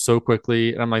ammo so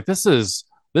quickly. And I'm like, this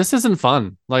isn't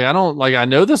fun. Like, I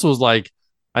know this was like,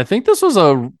 I think this was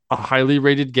a highly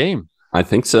rated game. I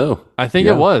think so. I think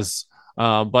it was.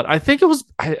 But I think it was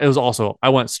also, I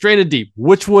went straight and deep,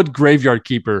 Witchwood Graveyard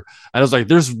Keeper. And I was like,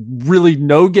 there's really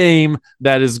no game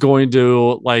that is going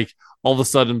to like all of a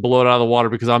sudden blow it out of the water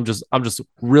because I'm just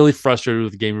really frustrated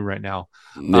with gaming right now.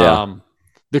 Yeah.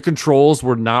 The controls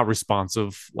were not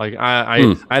responsive. Like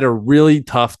I had a really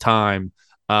tough time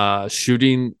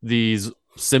shooting these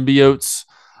symbiotes.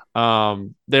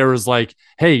 There was like,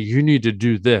 hey, you need to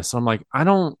do this. I'm like, I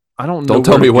don't know. Don't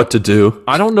tell me what to do.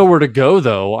 I don't know where to go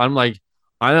though. I'm like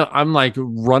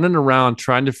running around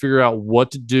trying to figure out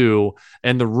what to do.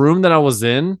 And the room that I was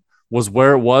in was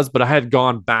where it was, but I had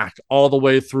gone back all the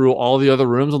way through all the other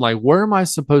rooms. I'm like, where am I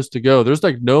supposed to go? There's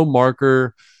like no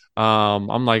marker.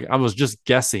 I'm like, I was just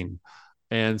guessing.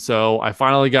 And so I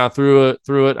finally got through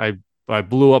it. I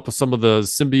blew up some of the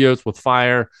symbiotes with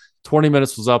fire. 20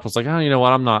 minutes was up. I was like, oh, you know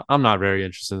what? I'm not very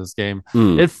interested in this game.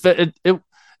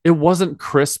 It wasn't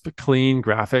crisp, clean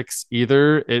graphics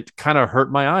either. It kind of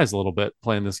hurt my eyes a little bit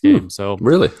playing this game. So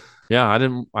really, yeah, I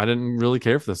didn't really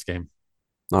care for this game.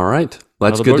 All right. Well,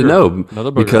 that's good to know.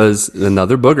 Another booger. Because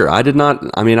another booger. I did not,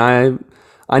 I mean,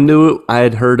 I knew I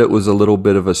had heard it was a little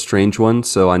bit of a strange one,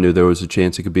 so I knew there was a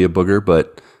chance it could be a booger,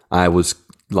 but I was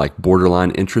like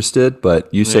borderline interested,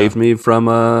 but you saved me from,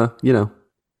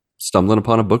 stumbling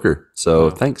upon a booger. So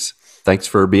thanks. Thanks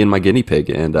for being my guinea pig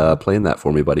and playing that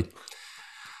for me, buddy.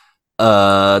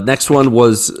 Next one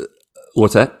was,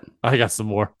 what's that? I got some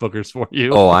more boogers for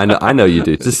you. Oh, I know you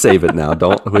do. Just save it now.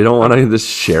 We don't want to just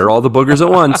share all the boogers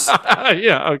at once.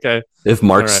 Yeah, okay. If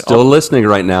Mark's still listening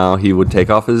right now, he would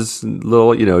take off his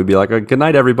little, he'd be like, "Good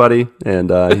night, everybody," and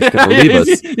he's going to leave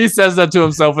us. He says that to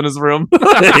himself in his room.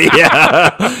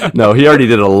 Yeah. No, he already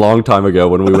did it a long time ago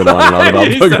when we went on and on about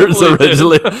boogers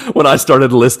originally. When I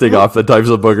started listing off the types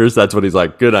of boogers, that's when he's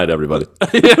like, "Good night, everybody."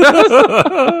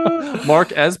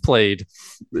 Mark as played.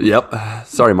 Yep.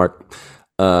 Sorry, Mark.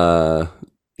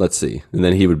 Let's see. And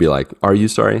then he would be like, "Are you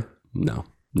sorry?" No,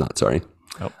 not sorry.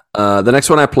 Nope. The next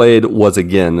one I played was,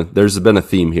 again, there's been a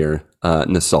theme here,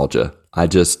 nostalgia.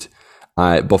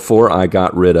 Before I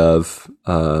got rid of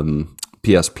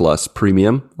PS Plus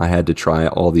Premium, I had to try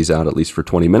all these out at least for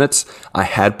 20 minutes. I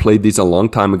had played these a long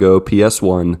time ago,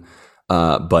 PS1,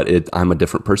 but I'm a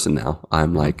different person now.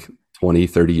 I'm like 20,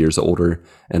 30 years older,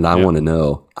 and I want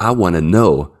to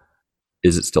know,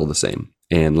 is it still the same?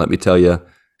 And let me tell you,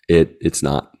 it's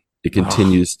not. It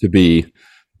continues to be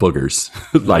boogers,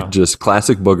 like just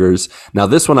classic boogers. Now,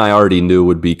 this one I already knew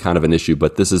would be kind of an issue,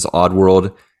 but this is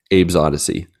Oddworld Abe's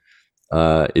Odyssey.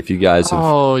 If you guys have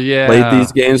played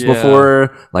these games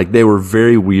before, like they were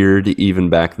very weird even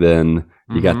back then.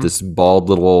 You got this bald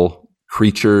little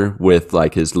creature with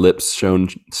like his lips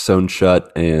sewn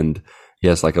shut, and he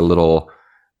has like a little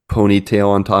ponytail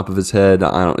on top of his head.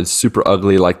 It's super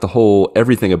ugly. Like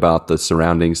everything about the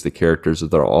surroundings, the characters,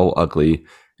 they're all ugly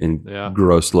and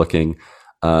gross looking.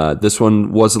 This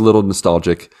one was a little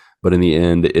nostalgic, but in the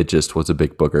end, it just was a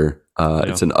big booger.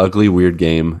 It's an ugly, weird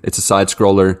game. It's a side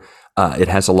scroller. It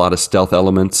has a lot of stealth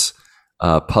elements,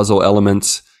 puzzle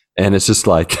elements, And it's just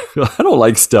like, I don't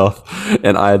like stealth.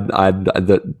 And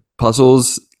the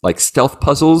puzzles, like stealth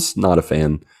puzzles, not a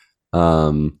fan.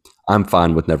 I'm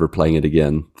fine with never playing it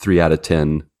again. 3 out of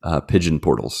 10 pigeon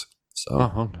portals. So,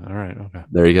 okay. All right. Okay.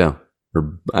 There you go.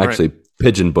 Or actually,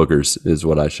 pigeon boogers is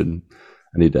what I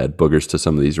need to add boogers to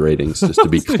some of these ratings just to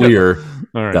be clear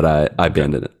that I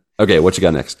abandoned it. Okay, what you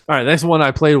got next? All right, next one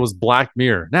I played was Black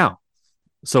Mirror. Now,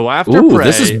 so after Prey,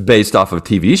 this is based off of a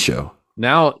TV show.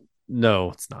 Now,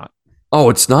 no, it's not. Oh,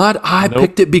 it's not? I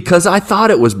picked it because I thought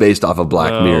it was based off of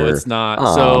Black Mirror. No, it's not.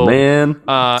 Oh, so, man.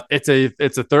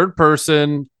 It's a third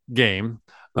person game.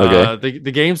 Okay.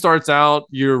 The game starts out,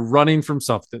 you're running from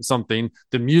something.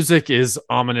 The music is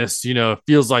ominous, it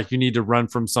feels like you need to run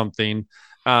from something.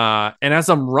 And as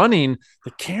I'm running,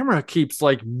 the camera keeps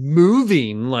like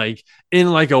moving, like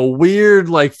in like a weird,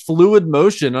 like fluid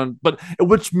motion but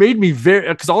which made me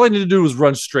because all I needed to do was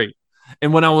run straight.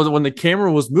 And when the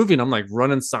camera was moving, I'm like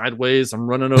running sideways. I'm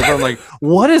running over. I'm like,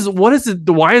 what is it?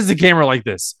 Why is the camera like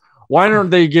this? Why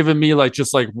aren't they giving me like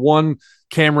just like one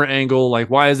camera angle? Like,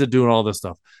 why is it doing all this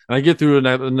stuff? And I get through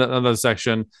another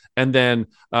section, and then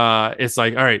it's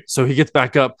like, all right. So he gets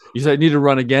back up. You said I need to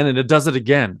run again, and it does it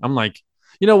again. I'm like,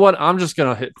 you know what? I'm just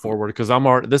gonna hit forward because I'm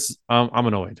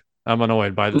annoyed. I'm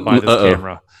annoyed by this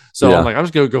camera. So I'm like, I'm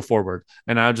just gonna go forward,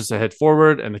 and I just head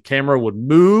forward, and the camera would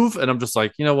move, and I'm just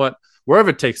like, you know what?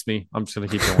 Wherever it takes me, I'm just gonna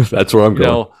keep going. That's where I'm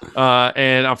going.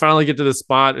 And I finally get to this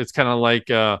spot. It's kind of like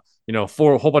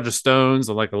for a whole bunch of stones,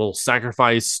 and like a little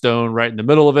sacrifice stone right in the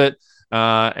middle of it.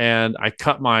 And I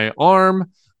cut my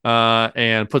arm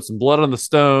and put some blood on the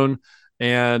stone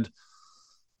and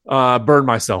burn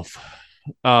myself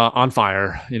on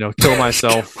fire, kill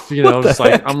myself, just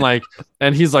like, I'm like,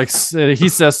 and he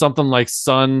says something like,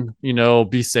 son,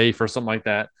 be safe or something like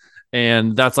that.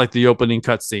 And that's like the opening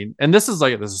cutscene. And this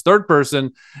is third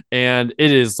person, and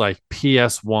it is like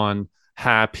PS1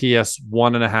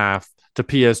 and a half to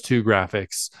PS2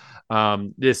 graphics.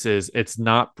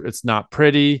 It's not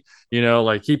pretty,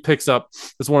 like he picks up,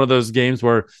 it's one of those games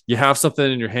where you have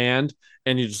something in your hand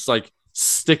and you just like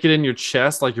stick it in your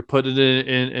chest, like you're putting it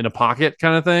in a pocket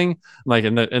kind of thing, like,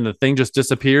 and the thing just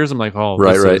disappears. I'm like, oh,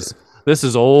 this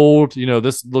is old,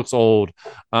 this looks old.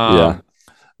 The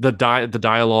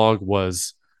dialogue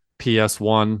was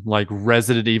PS1, like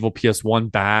Resident Evil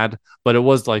PS1 bad, but it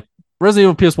was like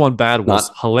Resident Evil PS1 bad was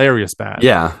hilarious bad.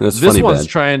 Yeah, this one's bad.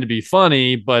 Trying to be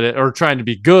funny, or trying to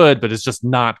be good, but it's just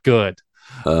not good.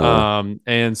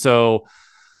 And so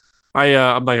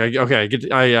I'm like, okay,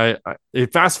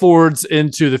 it fast forwards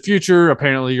into the future.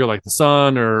 Apparently, you're like the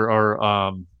son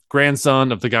or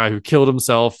grandson of the guy who killed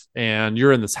himself, and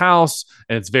you're in this house,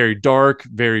 and it's very dark,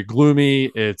 very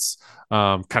gloomy. It's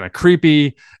kind of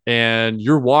creepy, and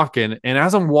you're walking, and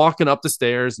as I'm walking up the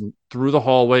stairs and through the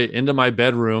hallway into my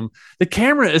bedroom, the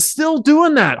camera is still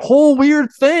doing that whole weird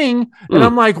thing, and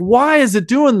I'm like, why is it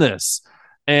doing this?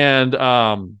 And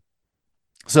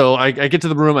so I get to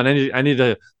the room, and I need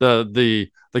the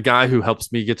guy who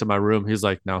helps me get to my room. He's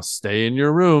like, now stay in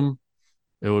your room.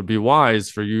 It would be wise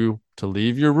for you to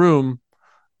leave your room.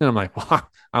 And I'm like, well,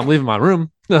 I'm leaving my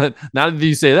room. Now that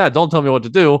you say that, don't tell me what to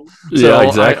do. So yeah,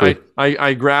 exactly.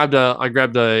 I had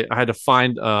to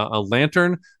find a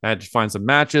lantern. I had to find some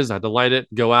matches. I had to light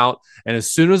it, go out. And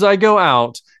as soon as I go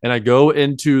out and I go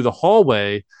into the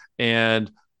hallway, and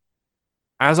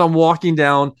as I'm walking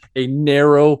down a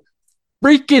narrow,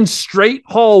 freaking straight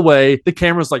hallway, the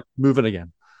camera's like moving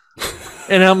again.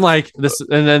 And I'm like, this,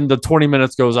 and then the 20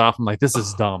 minutes goes off. I'm like, this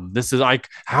is dumb. This is like,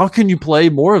 how can you play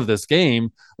more of this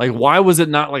game? Like, why was it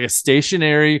not like a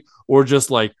stationary or just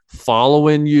like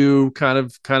following you kind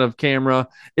of camera?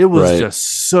 It was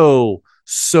just so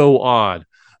odd.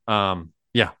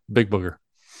 Yeah, big booger.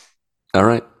 All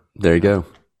right, there you go.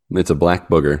 It's a black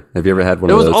booger. Have you ever had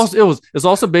one of those? It's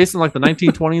also based in like the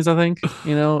 1920s, I think.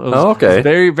 It was, okay. It was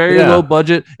very, very low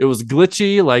budget. It was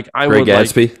glitchy. Like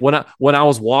Gatsby. Like when I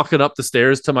was walking up the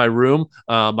stairs to my room,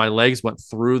 my legs went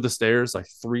through the stairs like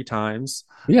 3 times.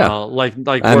 Yeah,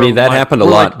 that happened a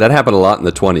lot. That happened a lot in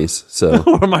the 20s. So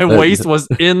where my waist was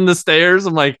in the stairs.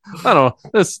 I'm like, I don't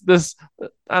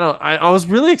know. I was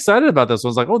really excited about this. I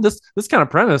was like, oh, this kind of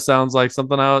premise sounds like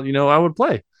something I would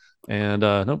play. And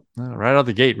nope, right out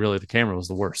the gate, really, the camera was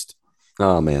the worst.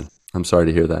 Oh man, I'm sorry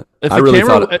to hear that. If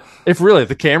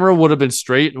the camera would have been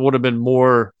straight, would have been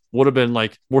more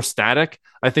static,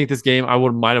 I think this game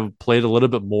might have played a little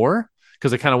bit more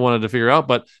because I kind of wanted to figure out.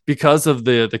 But because of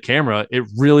the camera, it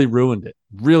really ruined it.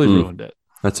 Ruined it.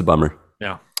 That's a bummer.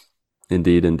 Yeah,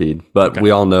 indeed. But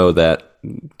we all know that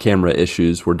camera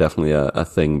issues were definitely a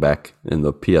thing back in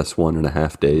the PS1 and a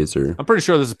half days. Or I'm pretty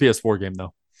sure this is a PS4 game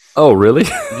though. Oh, really?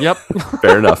 Yep.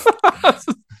 Fair enough.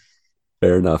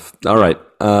 Fair enough. All right.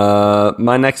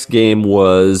 My next game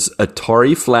was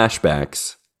Atari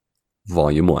Flashbacks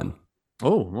Volume 1.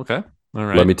 Oh, okay. All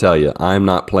right. Let me tell you, I'm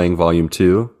not playing Volume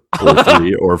 2 or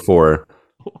 3 or 4.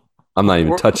 I'm not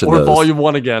even touching or those. Volume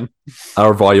 1 again.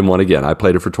 Or Volume 1 again. I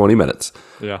played it for 20 minutes.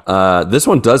 Yeah. This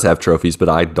one does have trophies, but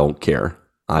I don't care.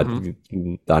 I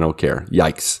don't care.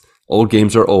 Yikes. Old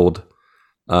games are old.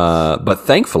 But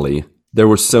thankfully, there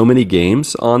were so many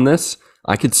games on this,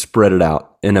 I could spread it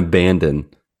out and abandon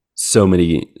so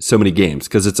many games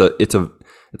because it's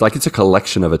a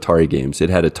collection of Atari games. It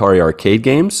had Atari arcade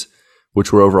games,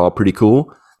 which were overall pretty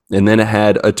cool, and then it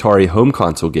had Atari home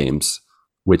console games,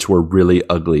 which were really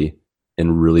ugly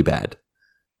and really bad.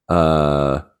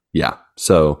 Yeah.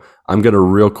 So I'm gonna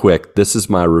real quick. This is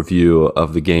my review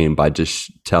of the game by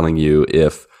just telling you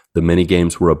if the mini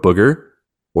games were a booger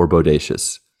or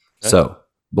bodacious. Okay. So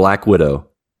Black Widow,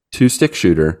 2-stick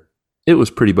shooter. It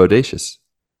was pretty bodacious.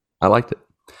 I liked it.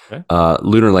 Okay.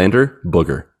 Lunar Lander,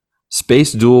 booger.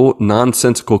 Space Duel,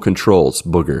 nonsensical controls,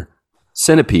 booger.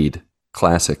 Centipede,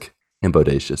 classic and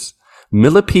bodacious.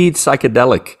 Millipede,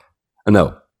 psychedelic.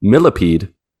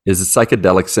 Millipede is a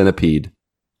psychedelic centipede,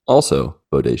 also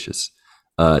bodacious.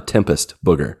 Tempest,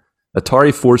 booger.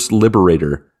 Atari Force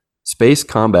Liberator. Space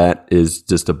Combat is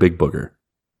just a big booger.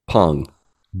 Pong,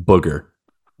 booger.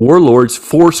 Warlords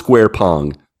 4-square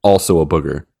Pong, also a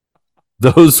booger.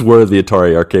 Those were the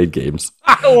Atari arcade games.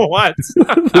 What?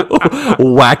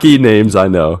 Wacky names, I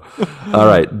know. All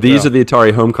right. These are the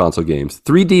Atari home console games.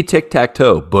 3D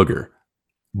tic-tac-toe, booger.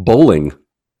 Bowling,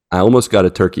 I almost got a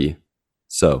turkey,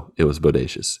 so it was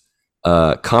bodacious.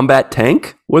 Combat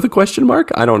tank with a question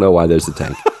mark? I don't know why there's a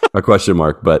tank. A question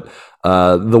mark, but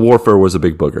the warfare was a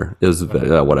big booger. It was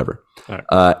whatever. Right.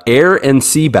 Air and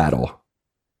sea battle,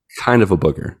 kind of a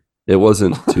booger. It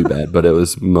wasn't too bad, but it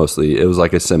was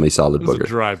like a semi-solid booger. A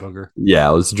dry booger. Yeah,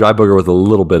 it was a dry booger with a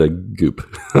little bit of goop.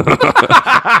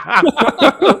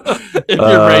 If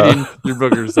you're rating your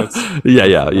boogers, that's...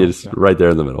 Yeah, you're just right there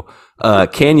in the middle.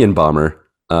 Canyon Bomber,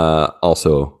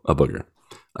 also a booger.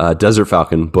 Desert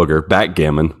Falcon, booger.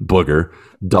 Backgammon, booger.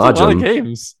 Dodge 'em,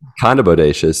 games. Kind of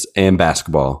bodacious. And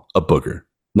basketball, a booger.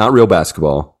 Not real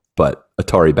basketball, but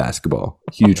Atari basketball.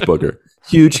 Huge booger.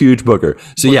 Huge booger.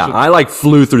 So yeah, I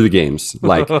flew through the games.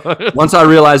 Once I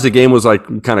realized the game was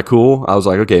kind of cool, I was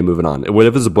like, okay, moving on. If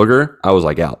it was a booger, I was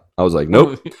out. I was like,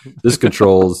 nope, this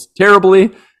controls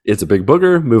terribly. It's a big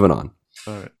booger. Moving on.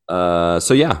 All right.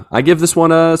 So yeah, I give this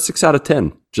one a 6 out of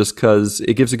 10 just because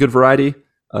it gives a good variety.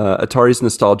 Atari's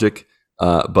nostalgic,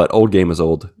 but old game is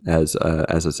old, as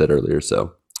I said earlier.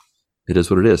 So it is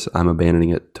what it is. I'm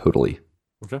abandoning it totally.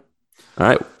 Okay. All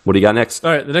right. What do you got next?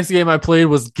 All right. The next game I played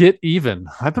was Get Even.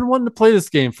 I've been wanting to play this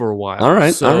game for a while. All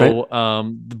right.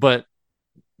 But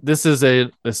this is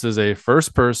a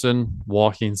first person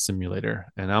walking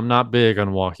simulator, and I'm not big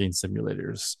on walking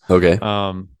simulators. Okay.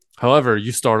 However,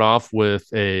 you start off with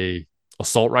a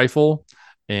assault rifle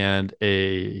and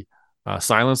a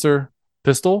silencer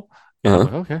pistol. And I'm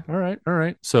like, okay, all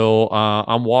right. So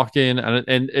I'm walking,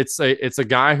 and it's a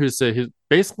guy who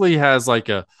basically has like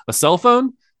a cell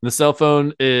phone. And the cell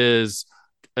phone is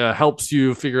helps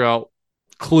you figure out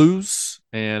clues,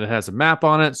 and it has a map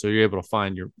on it, so you're able to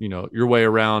find your way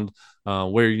around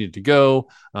where you need to go,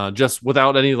 just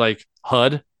without any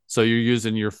HUD. So you're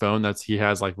using your phone he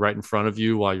has right in front of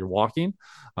you while you're walking,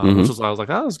 which was I was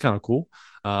like, oh, that was kind of cool.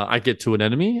 I get to an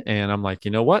enemy and I'm like,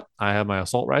 you know what? I have my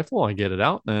assault rifle. I get it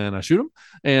out and I shoot him.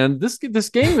 And this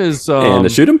game is and to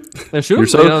shoot him. And shoot him.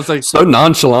 You're it's so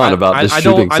nonchalant about this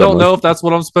shooting. I don't know if that's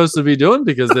what I'm supposed to be doing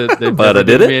because they but never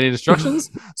gave me any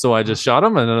instructions. So I just shot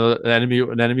him, and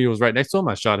an enemy was right next to him.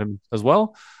 I shot him as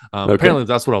well. Apparently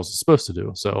that's what I was supposed to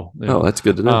do. So that's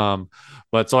good to know.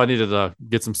 But so I needed to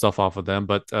get some stuff off of them,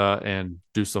 and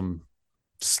do some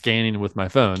scanning with my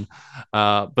phone.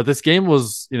 But this game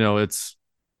was, it's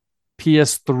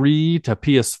PS3 to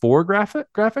PS4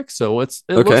 graphics, so it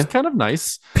looks kind of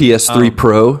nice. PS3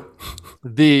 Pro.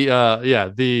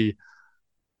 The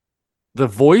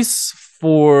voice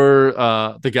for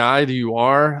the guy that you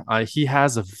are, he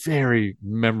has a very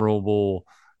memorable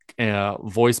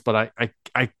voice, but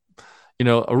I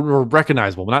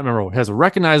recognizable, but not memorable. He has a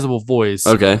recognizable voice.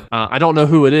 Okay. I don't know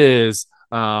who it is,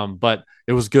 but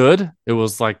it was good. It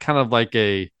was kind of like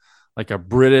a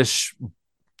British,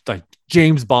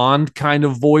 James Bond kind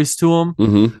of voice to him.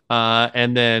 Mm-hmm.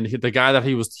 And then the guy that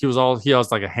he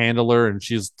was like a handler, and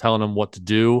she's telling him what to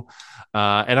do.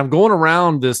 And I'm going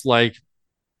around this I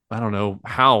don't know,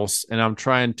 house, and I'm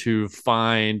trying to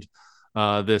find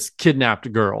this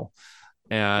kidnapped girl,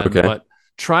 but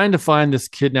trying to find this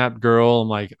kidnapped girl. I'm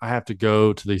like, I have to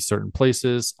go to these certain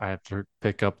places. I have to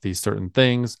pick up these certain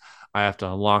things. I have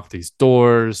to unlock these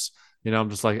doors. I'm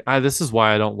just like, this is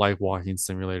why I don't like walking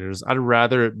simulators. I'd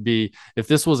rather it be, if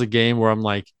this was a game where I'm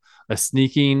like a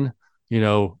sneaking,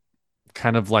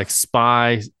 kind of like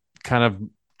spy kind of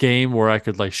game where I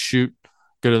could like shoot,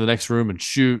 go to the next room and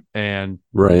shoot and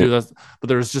do that. But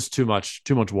there's just too much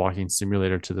walking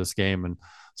simulator to this game. And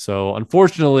so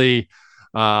unfortunately,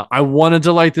 I wanted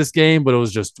to like this game, but it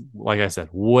was just, like I said,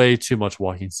 way too much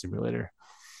walking simulator.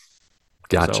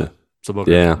 Gotcha. So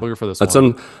booger for this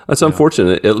one. That's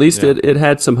unfortunate. At least it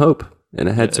had some hope and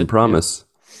it had some promise.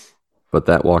 But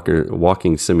that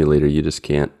walking simulator, you just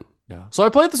can't. Yeah. So I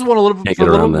played this one a little bit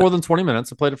more than 20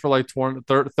 minutes. I played it for like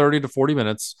 30 to 40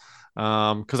 minutes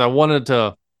because I wanted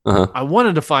to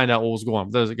find out what was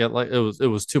going on. It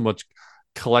was too much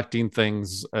collecting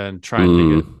things and trying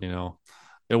to get,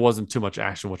 it wasn't too much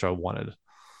action, which I wanted.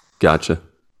 Gotcha.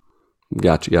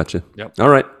 Yep. All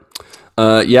right.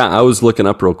 I was looking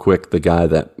up real quick the guy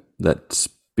that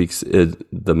speaks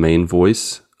the main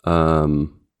voice.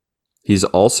 He's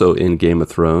also in Game of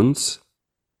Thrones.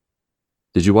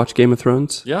 Did you watch Game of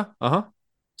Thrones? Yeah.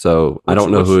 So I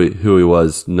don't know who he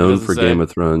was known for Game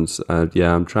of Thrones. I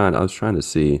was trying to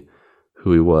see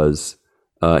who he was.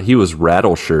 He was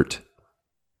Rattleshirt.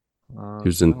 He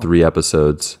was in 3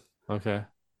 episodes. Okay.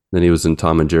 Then he was in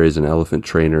Tom and Jerry's An Elephant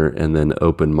Trainer, and then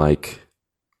Open Mic.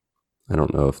 I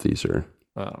don't know if these are.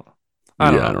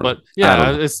 I don't know.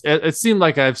 It seemed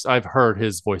like I've heard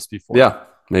his voice before. Yeah,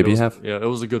 maybe you have. Yeah, it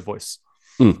was a good voice.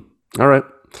 All right.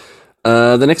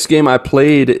 The next game I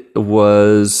played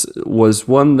was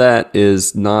one that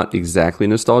is not exactly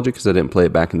nostalgic because I didn't play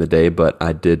it back in the day, but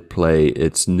I did play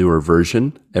its newer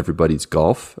version, Everybody's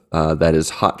Golf. That is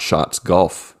Hot Shots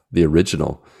Golf, the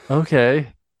original.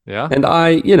 Okay. Yeah. And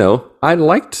I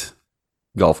liked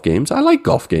golf games. I like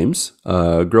golf games.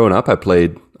 Growing up, I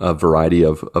played a variety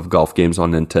of golf games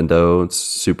on Nintendo,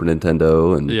 Super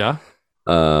Nintendo, and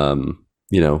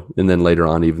and then later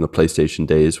on, even the PlayStation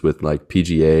days with like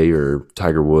PGA or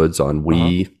Tiger Woods on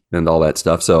Wii and all that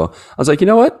stuff. So I was like, you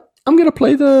know what? I'm going to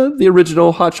play the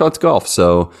original Hot Shots Golf.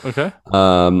 So okay.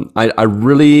 I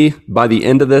really, by the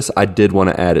end of this, I did want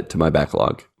to add it to my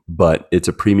backlog, but it's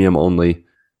a premium only.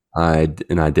 I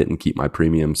didn't keep my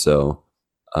premium, so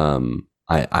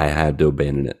I had to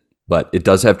abandon it. But it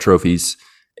does have trophies,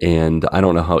 and I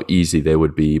don't know how easy they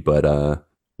would be, but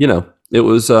it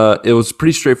was a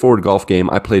pretty straightforward golf game.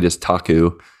 I played as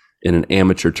Taku in an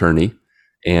amateur tourney,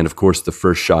 and of course, the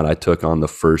first shot I took on the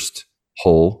first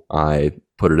hole, I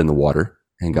put it in the water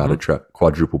and got a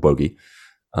quadruple bogey.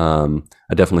 I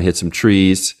definitely hit some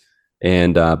trees,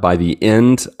 and by the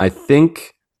end, I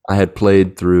think I had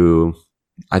played through.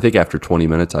 I think after 20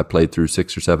 minutes, I played through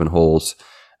 6 or 7 holes.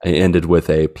 I ended with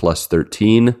a plus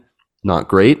 13. Not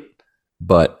great,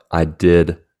 but I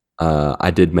did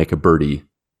make a birdie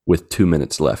with 2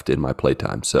 minutes left in my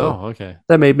playtime. So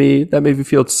that made me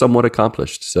feel somewhat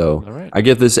accomplished. So I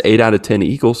give this 8 out of 10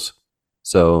 eagles.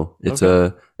 So it's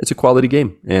a quality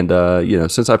game. And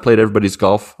since I played Everybody's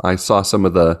Golf, I saw some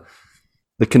of the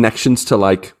connections to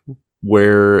like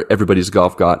where Everybody's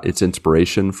Golf got its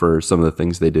inspiration for some of the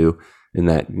things they do. In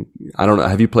that, I don't know.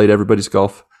 Have you played Everybody's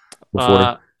Golf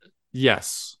before?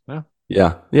 Yes.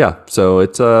 Yeah. So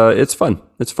it's fun.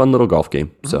 It's a fun little golf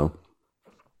game. So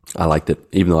I liked it,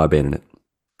 even though I abandoned it.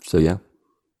 So yeah,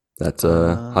 that's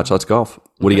Hot Shots Golf.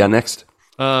 What do you got next?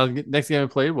 Next game I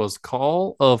played was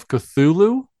Call of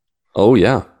Cthulhu. Oh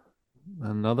yeah,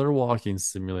 another walking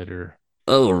simulator.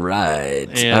 All right.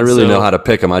 And I really know how to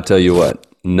pick them. I tell you what.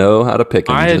 Know how to pick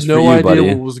them. I had no idea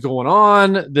what was going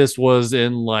on. This was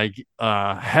in like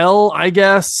hell, I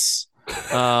guess.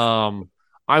 It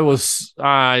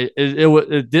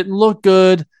didn't look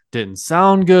good, didn't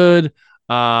sound good.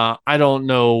 I don't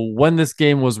know when this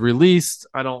game was released.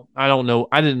 I don't know.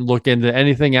 I didn't look into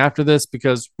anything after this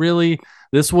because really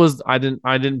I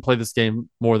didn't play this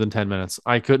game more than 10 minutes.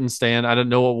 I couldn't stand. I didn't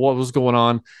know what was going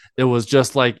on. It was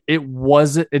just like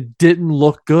it didn't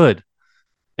look good.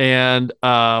 And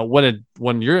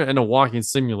when you're in a walking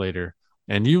simulator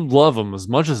and you love them as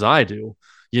much as I do,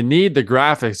 you need the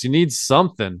graphics, you need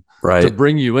something to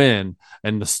bring you in.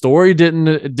 And the story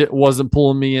wasn't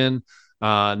pulling me in.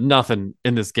 Nothing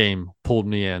in this game pulled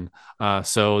me in.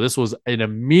 So this was an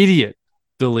immediate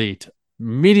delete,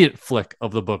 immediate flick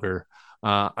of the booger.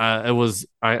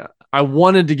 I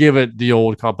wanted to give it the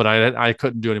old cop, but I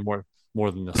couldn't do any more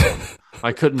than this one.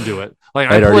 I couldn't do it.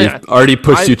 Like I already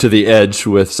pushed you to the edge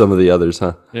with some of the others,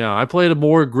 huh? Yeah, I played a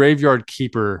more Graveyard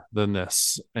Keeper than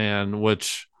this, and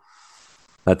which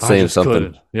that's saying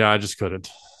something. Yeah, I just couldn't.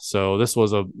 So this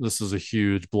was a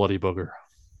huge bloody booger.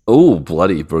 Oh,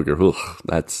 bloody booger. Ooh,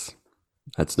 that's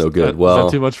no good. Is that Well,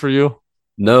 too much for you?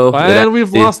 no. And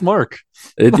we've lost Mark.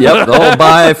 Yep. Oh,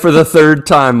 bye for the third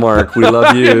time, Mark. We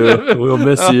love you. We'll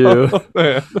miss you.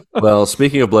 Man. Well,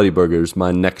 speaking of bloody burgers,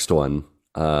 my next one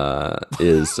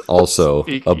is also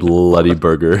a bloody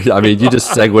burger. I mean, you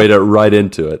just segued it right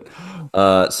into it.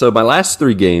 So my last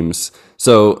three games.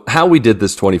 So how we did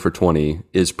this 20 for 20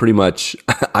 is pretty much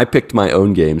I picked my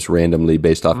own games randomly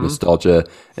based off nostalgia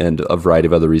and a variety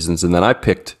of other reasons, and then I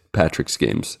picked Patrick's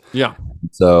games. Yeah.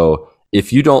 So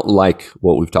if you don't like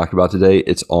what we've talked about today,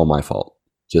 it's all my fault.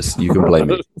 Just you can blame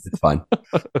me. It's fine.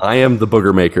 I am the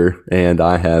booger maker, and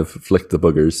I have flicked the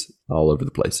boogers all over the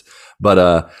place.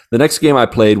 But the next game I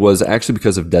played was actually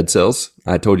because of Dead Cells.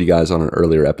 I told you guys on an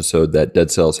earlier episode that Dead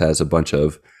Cells has a bunch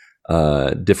of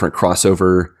different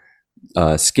crossover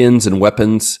skins and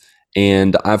weapons,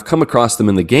 and I've come across them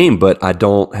in the game, but I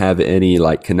don't have any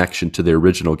like connection to the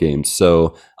original games.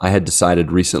 So I had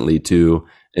decided recently to,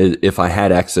 if I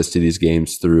had access to these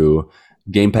games through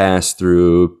Game Pass,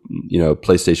 through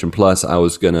PlayStation Plus, I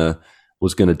was gonna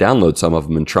download some of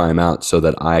them and try them out so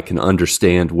that I can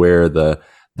understand where the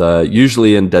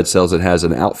usually in Dead Cells it has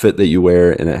an outfit that you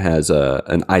wear and it has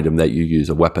an item that you use,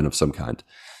 a weapon of some kind.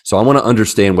 So I want to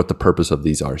understand what the purpose of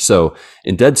these are. So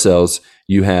in Dead Cells,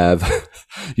 you have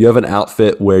an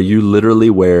outfit where you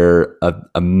literally wear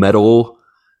a metal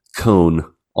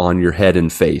cone on your head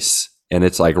and face, and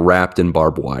it's like wrapped in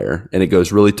barbed wire, and it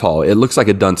goes really tall. It looks like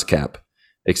a dunce cap,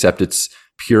 except it's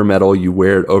pure metal. You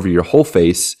wear it over your whole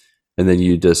face, and then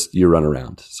you run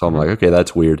around. So I'm like, okay,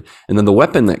 that's weird. And then the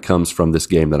weapon that comes from this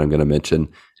game that I'm going to mention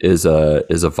is a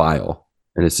vial,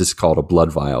 and it's just called a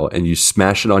blood vial, and you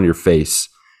smash it on your face,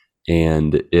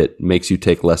 and it makes you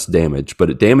take less damage, but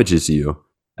it damages you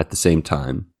at the same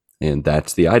time. And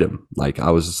that's the item. Like, I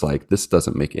was just like, this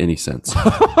doesn't make any sense.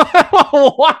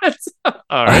 What?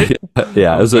 All right.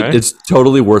 Yeah, it's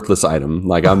totally worthless item.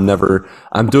 Like, I'm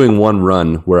doing one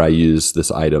run where I use this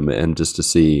item and just to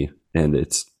see, and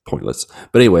it's pointless.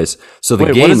 But anyways, so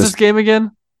the game what is this game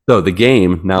again? So the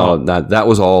game, now that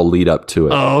was all lead up to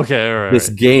it. Oh, okay. All right. This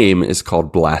game is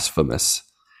called Blasphemous.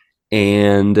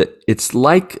 And it's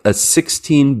like a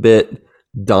 16-bit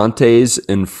Dante's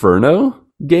Inferno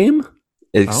game,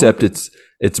 except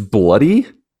it's bloody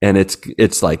and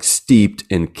it's like steeped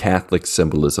in Catholic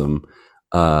symbolism.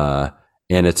 And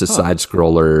it's a side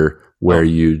scroller where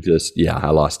you just I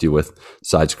lost you with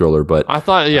side scroller, but I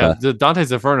thought the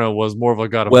Dante's Inferno was more of a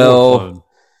God of War clone.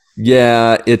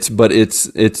 Yeah, it's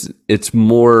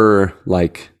more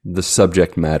like the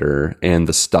subject matter and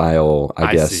the style,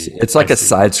 I guess. It's like a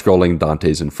side-scrolling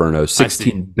Dante's Inferno,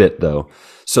 16-bit though.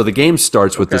 So the game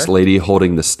starts with this lady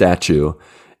holding the statue,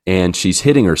 and she's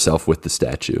hitting herself with the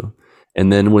statue.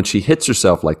 And then when she hits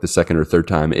herself like the second or third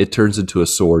time, it turns into a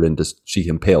sword and she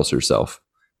impales herself.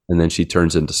 And then she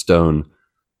turns into stone.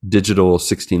 Digital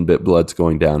 16-bit blood's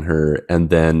going down her. And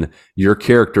then your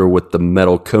character with the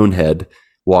metal cone head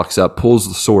walks up, pulls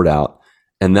the sword out,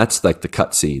 and that's like the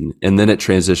cutscene. And then it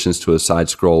transitions to a side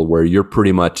scroll where you're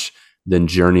pretty much then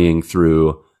journeying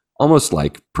through almost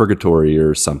like purgatory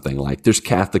or something. Like there's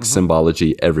Catholic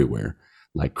symbology everywhere,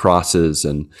 like crosses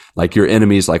and like your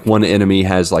enemies. Like one enemy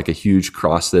has like a huge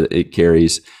cross that it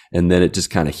carries, and then it just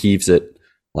kind of heaves it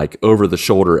like over the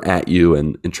shoulder at you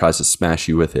and tries to smash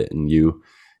you with it. And you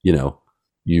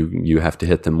have to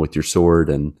hit them with your sword,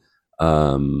 and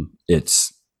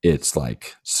it's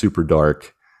like super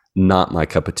dark, not my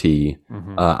cup of tea.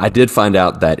 I did find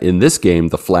out that in this game,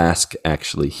 the flask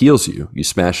actually heals you. You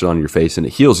smash it on your face and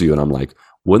it heals you. And I'm like,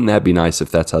 wouldn't that be nice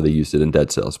if that's how they used it in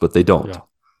Dead Cells? But they don't. Yeah.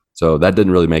 So that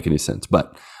didn't really make any sense.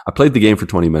 But I played the game for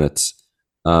 20 minutes.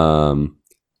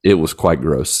 It was quite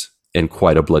gross and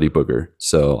quite a bloody booger.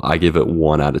 So I give it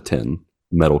 1 out of 10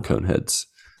 metal cone heads.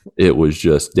 It was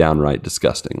just downright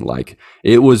disgusting. Like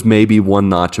it was maybe one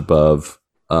notch above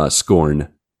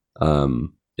Scorn.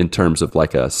 In terms of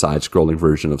like a side-scrolling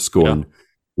version of Scorn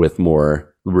with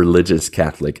more religious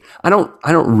Catholic. I don't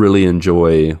really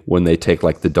enjoy when they take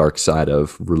like the dark side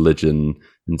of religion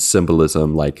and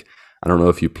symbolism. Like I don't know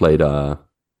if you played I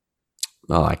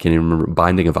can't even remember,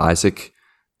 Binding of Isaac.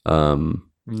 No,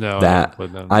 that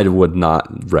I would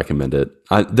not recommend it.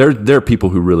 There are people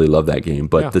who really love that game,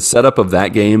 but the setup of that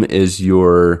game is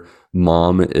your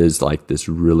mom is like this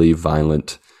really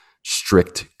violent,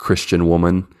 strict Christian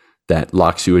woman that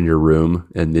locks you in your room,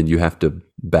 and then you have to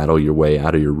battle your way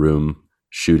out of your room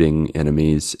shooting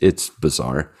enemies. It's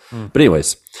bizarre. But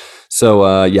anyways,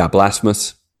 so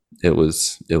Blasphemous. It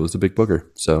was a big booger.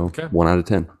 So 1 out of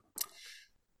 10.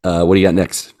 What do you got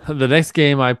next? The next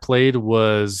game I played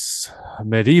was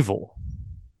Medieval.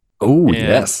 Oh, And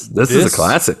yes. This is a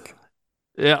classic.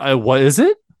 Yeah, what is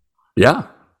it? Yeah.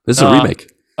 This is a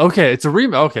remake. Okay, it's a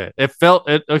remake. Okay.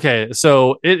 Okay,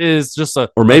 so it is just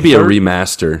or maybe a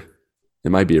remaster.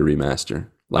 It might be a remaster.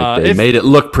 Like they made it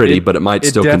look pretty, but it might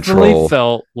still control. It definitely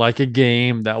felt like a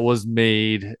game that was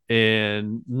made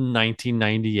in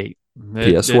 1998.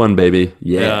 PS1, baby.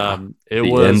 Yeah. It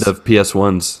was the end of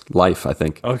PS1's life, I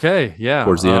think. Okay, yeah.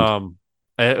 Towards the end.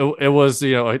 It was,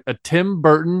 a Tim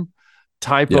Burton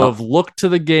type of look to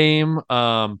the game.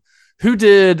 Who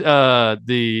did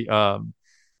the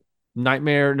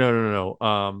Nightmare? No.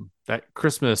 That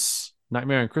Christmas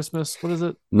Nightmare on Christmas. What is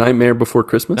it? Nightmare Before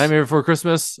Christmas. Nightmare Before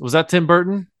Christmas. Was that Tim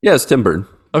Burton? Yeah, it's Tim Burton.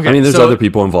 Okay, I mean, there's other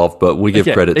people involved, but we give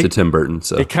credit to Tim Burton.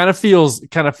 So it kind of feels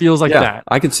like that.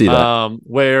 I can see that.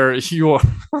 Where you are,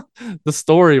 the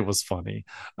story was funny.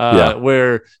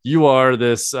 Where you are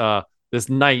this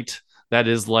knight that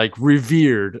is like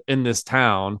revered in this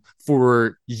town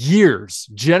for years,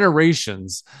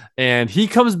 generations, and he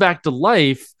comes back to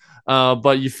life.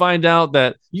 But you find out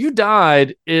that you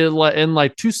died in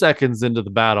like 2 seconds into the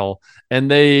battle, and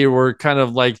they were kind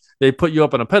of like, they put you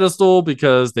up on a pedestal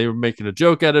because they were making a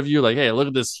joke out of you, like, hey, look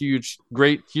at this huge,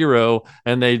 great hero,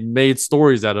 and they made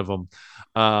stories out of him.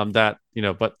 But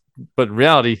in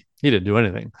reality, he didn't do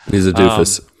anything. He's a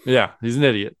doofus. Yeah, he's an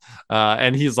idiot.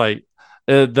 And he's like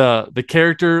the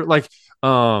character, like,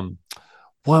 what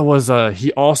was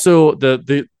he also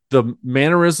the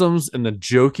mannerisms and the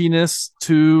jokiness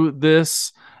to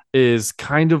this is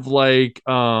kind of like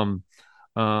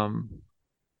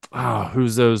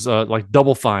who's those like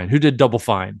Double Fine? Who did Double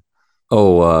Fine?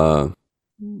 Yeah.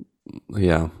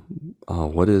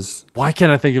 Why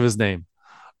can't I think of his name?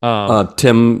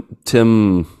 Tim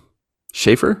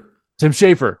Schafer? Tim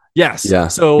Schafer. Yes. Yeah.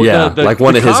 So like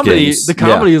one of his games. The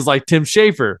comedy is like Tim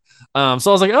Schafer. So I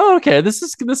was like, oh, okay, this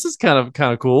is kind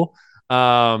of cool.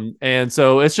 And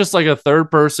so it's just like a third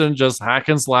person, just hack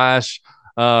and slash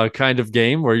kind of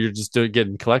game where you're just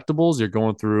getting collectibles. You're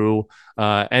going through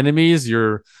enemies.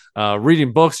 You're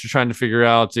reading books. You're trying to figure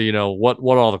out, what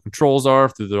all the controls are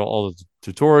through all the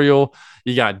tutorial.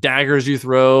 You got daggers you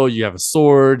throw. You have a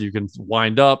sword. You can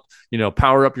wind up,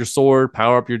 power up your sword,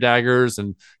 power up your daggers,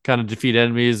 and kind of defeat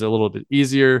enemies a little bit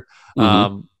easier.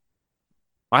 Mm-hmm.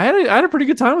 I had a pretty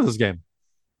good time with this game.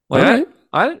 Like,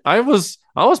 I was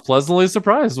pleasantly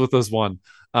surprised with this one.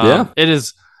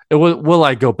 Will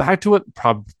I go back to it?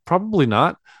 Probably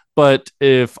not. But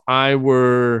if I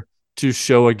were to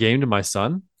show a game to my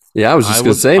son, I was just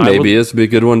going to say, maybe it's be a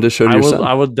good one to show to your son.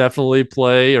 I would definitely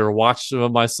play or watch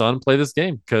my son play this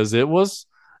game because it was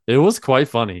quite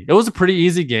funny. It was a pretty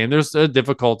easy game. There's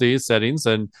difficulty settings,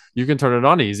 and you can turn it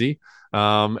on easy.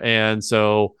 And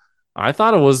so I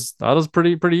thought it was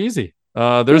pretty easy.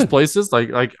 There's places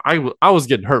like I was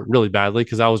getting hurt really badly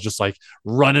because I was just like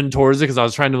running towards it because I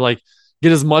was trying to like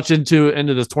get as much into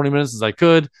this 20 minutes as I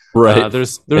could. Right.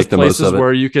 There's places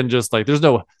where you can just like, there's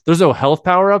no health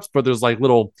power-ups, but there's like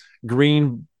little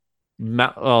green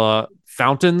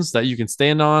fountains that you can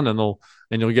stand on, and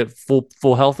you'll get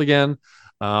full health again.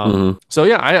 So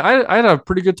yeah, I had a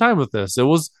pretty good time with this. It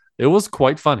was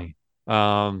quite funny.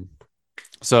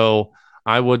 So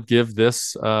I would give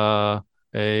this not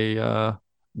a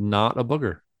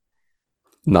booger.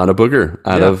 Not a booger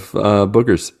out of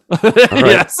boogers. All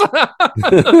right. Yes.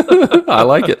 I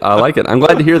like it. I'm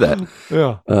glad to hear that.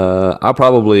 Yeah. I'll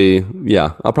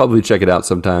probably check it out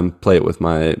sometime, play it with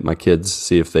my kids,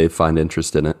 see if they find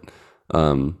interest in it.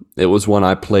 It was one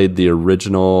I played the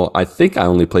original. I think I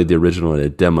only played the original in a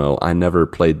demo. I never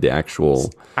played the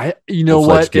actual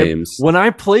games. When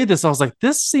I played this, I was like,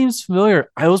 this seems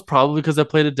familiar. I was probably because I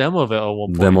played a demo of it at one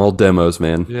point. Them old demos,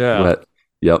 man. Yeah.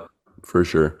 Yep, for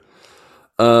sure.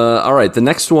 All right, the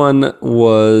next one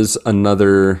was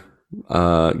another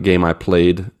game I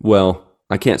played. Well,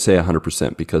 I can't say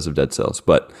 100% because of Dead Cells,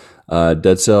 but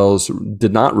Dead Cells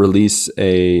did not release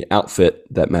a outfit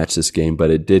that matched this game, but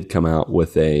it did come out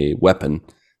with a weapon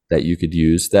that you could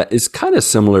use that is kind of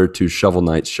similar to Shovel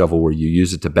Knight's shovel, where you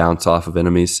use it to bounce off of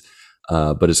enemies,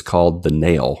 but it's called the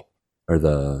nail, is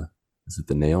it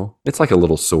the nail? It's like a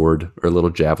little sword or a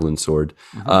little javelin sword,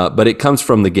 but it comes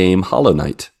from the game Hollow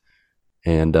Knight.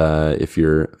 And if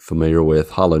you're familiar with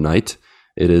Hollow Knight,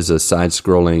 it is a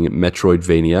side-scrolling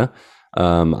Metroidvania.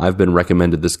 I've been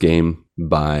recommended this game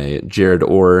by Jared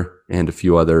Orr and a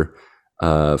few other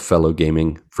fellow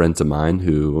gaming friends of mine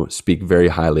who speak very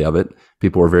highly of it.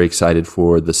 People are very excited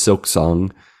for the Silk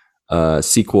Song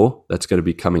sequel that's going to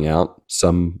be coming out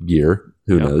some year.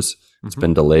 Who knows? It's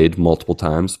been delayed multiple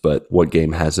times, but what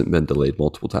game hasn't been delayed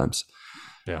multiple times?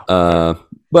 Yeah.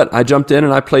 But I jumped in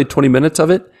and I played 20 minutes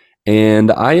of it.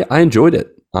 And I enjoyed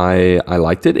it. I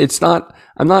liked it.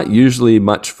 I'm not usually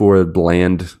much for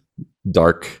bland,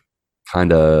 dark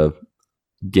kind of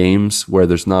games where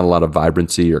there's not a lot of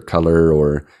vibrancy or color,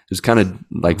 or it's kind of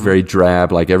like very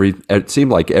drab. Like it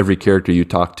seemed like every character you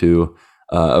talk to,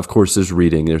 of course, there's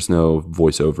reading. There's no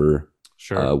voiceover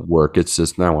work. It's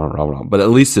just but at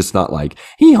least it's not like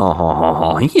it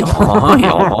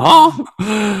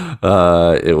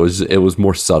was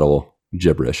more subtle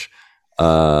gibberish.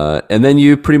 And then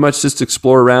you pretty much just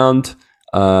explore around.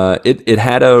 It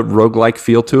had a roguelike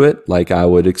feel to it. Like I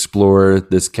would explore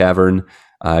this cavern,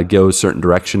 go a certain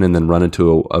direction, and then run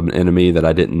into an enemy that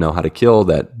I didn't know how to kill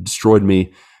that destroyed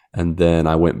me. And then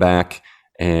I went back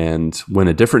and went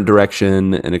a different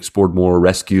direction and explored more,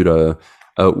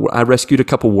 I rescued a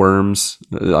couple worms.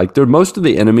 Like most of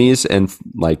the enemies and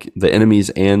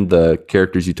the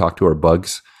characters you talk to are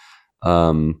bugs.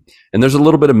 And there's a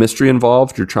little bit of mystery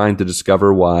involved. You're trying to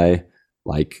discover why,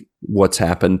 like what's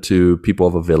happened to people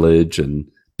of a village and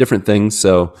different things.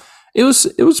 So it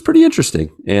was pretty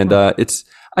interesting. And,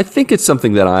 I think it's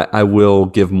something that I will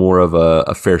give more of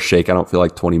a fair shake. I don't feel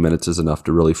like 20 minutes is enough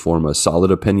to really form a solid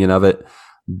opinion of it.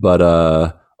 But,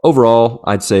 overall,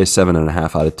 I'd say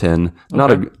 7.5 out of 10.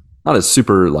 Okay. Not a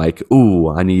super like, ooh,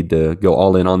 I need to go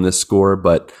all in on this score,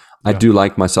 but I do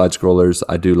like my side scrollers.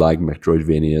 I do like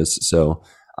Metroidvanias, so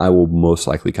I will most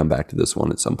likely come back to this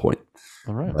one at some point.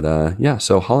 All right. But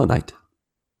so Hollow Knight.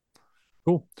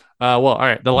 Cool. Well, all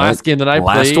right. The last game that I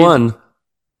played, last one,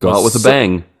 go out with a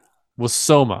bang, was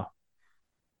Soma.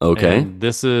 Okay. And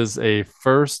this is a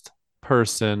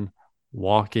first-person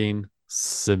walking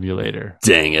simulator.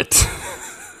 Dang it.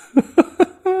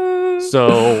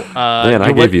 So, man,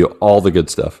 I gave you all the good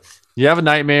stuff. You have a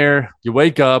nightmare, you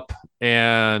wake up,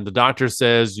 and the doctor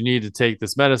says you need to take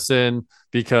this medicine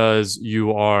because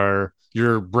your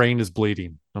brain is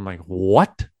bleeding. I'm like,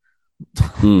 what?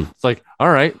 It's like, all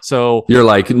right. So you're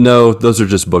like, no, those are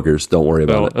just boogers. Don't worry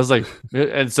about it. I was like,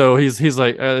 and so he's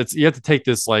like, you have to take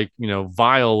this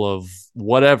vial of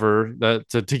whatever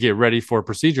to get ready for a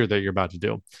procedure that you're about to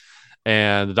do.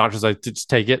 And the doctor's like, just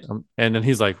take it. And then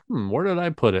he's like, where did I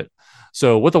put it?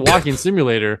 So with a walking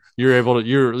simulator, you're able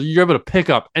to pick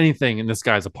up anything in this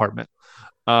guy's apartment.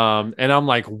 And I'm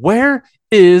like, where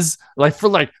is, like, for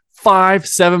like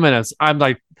 5-7 minutes, I'm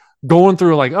like going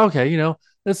through like, okay,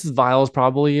 this vial is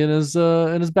probably in his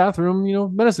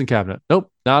bathroom, medicine cabinet.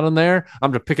 Nope, not in there.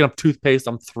 I'm just picking up toothpaste.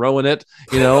 I'm throwing it.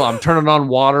 I'm turning on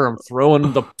water. I'm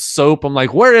throwing the soap. I'm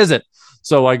like, where is it?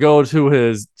 So I go to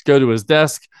his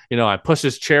desk. I push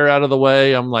his chair out of the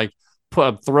way. I'm like,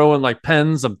 I'm throwing like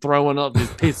pens. I'm throwing up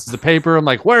these pieces of paper. I'm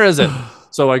like, where is it?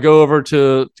 So I go over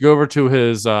to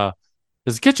his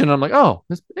kitchen. I'm like, oh,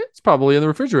 it's probably in the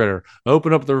refrigerator. I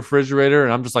open up the refrigerator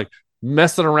and I'm just like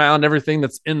messing around everything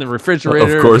that's in the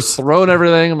refrigerator. Of course, throwing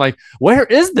everything. I'm like, where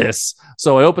is this?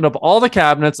 So I open up all the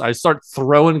cabinets. I start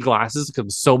throwing glasses because I'm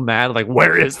so mad. Like,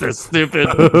 where is this stupid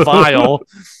vial?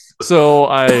 So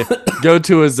I go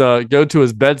to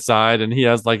his bedside, and he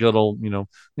has like a little,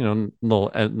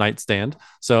 little nightstand.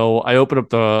 So I open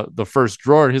up the first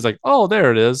drawer, and he's like, "Oh,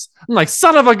 there it is." I'm like,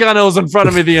 "Son of a gun!" It was in front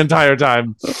of me the entire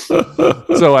time.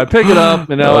 So I pick it up,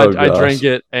 and I drink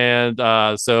it, and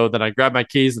so then I grab my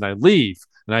keys and I leave,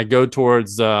 and I go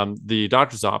towards the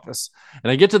doctor's office,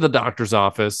 and I get to the doctor's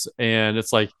office, and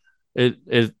it's like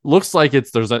it looks like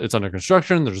it's under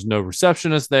construction. There's no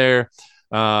receptionist there.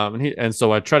 And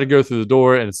so I try to go through the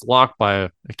door, and it's locked by a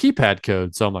keypad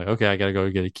code. So I'm like, okay, I gotta go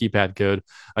get a keypad code.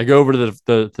 I go over to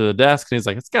the desk, and he's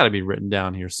like, it's got to be written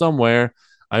down here somewhere.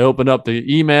 I open up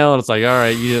the email, and it's like, all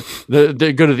right,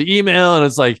 they go to the email, and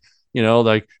it's like,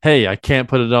 like, hey, I can't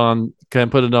put it on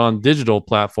digital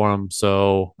platform.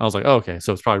 So I was like, oh, okay,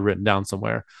 so it's probably written down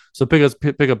somewhere. So pick up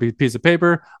a piece of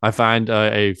paper. I find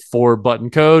a 4-button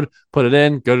code, put it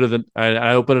in,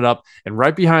 I open it up, and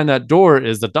right behind that door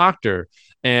is the doctor.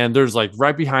 And there's like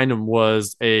right behind him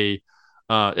was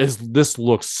this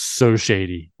looks so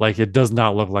shady. Like, it does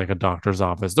not look like a doctor's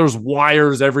office. There's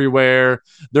wires everywhere.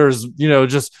 There's,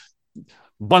 just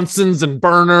Bunsen's and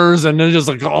burners, and then just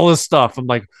like all this stuff. I'm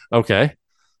like, okay.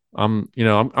 I'm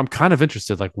kind of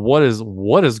interested. Like, what is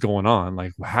going on?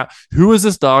 Like, who is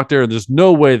this doctor? There's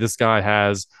no way this guy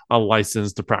has a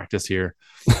license to practice here.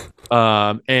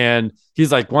 And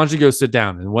he's like, why don't you go sit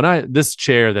down? And this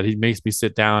chair that he makes me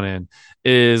sit down in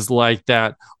is like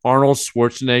that Arnold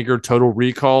Schwarzenegger Total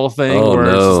Recall thing. Oh, where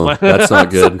no, it's that's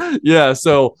not good. Yeah.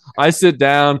 So I sit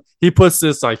down, he puts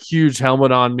this like huge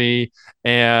helmet on me,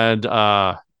 and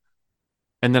then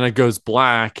it goes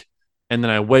black. And then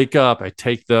I wake up, I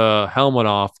take the helmet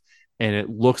off, and it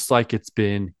looks like it's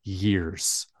been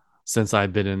years since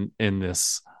I've been in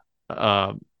this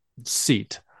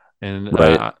seat. And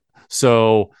Right.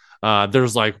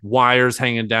 there's like wires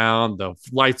hanging down, the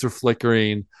lights are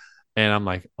flickering, and I'm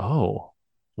like, oh,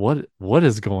 what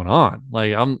is going on?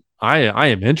 Like I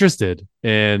am interested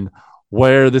in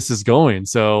where this is going.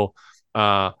 So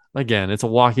again, it's a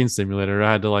walking simulator.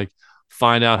 I had to like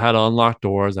find out how to unlock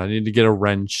doors. I need to get a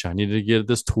wrench. I need to get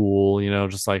this tool,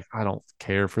 just like I don't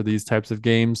care for these types of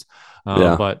games.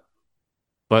 Yeah.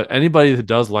 But anybody that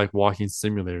does like walking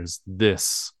simulators,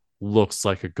 this looks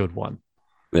like a good one.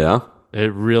 Yeah.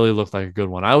 It really looked like a good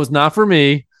one. I was not for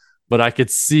me, but I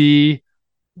could see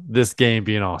this game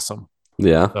being awesome.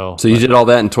 Yeah. So you did all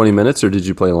that in 20 minutes, or did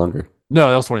you play longer? No,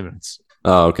 that was 20 minutes.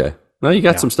 Oh, okay. Well, you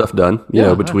got some stuff done,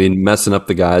 between messing up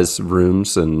the guys'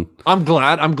 rooms and I'm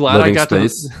glad I got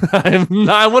space.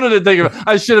 I wanted to take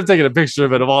I should have taken a picture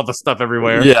of all the stuff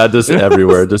everywhere. Yeah, just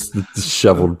everywhere, just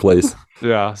disheveled place.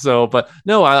 Yeah. So, but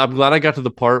no, I'm glad I got to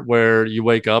the part where you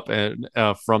wake up and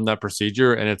from that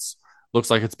procedure, and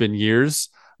looks like it's been years,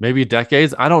 maybe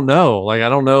decades. I don't know. Like, I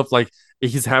don't know if like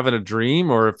he's having a dream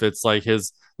or if it's like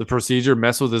the procedure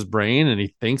messed with his brain and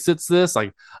he thinks it's this.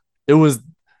 Like, it was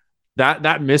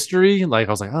that mystery. Like,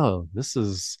 I was like, oh,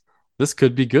 this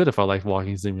could be good if I like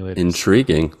walking simulators.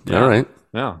 Intriguing. Yeah. All right.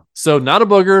 Yeah. So not a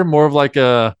booger, more of like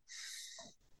a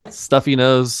stuffy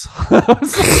nose.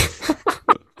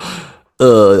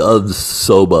 I'm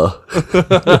sober.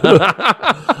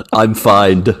 I'm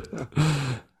fine.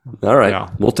 All right. Yeah.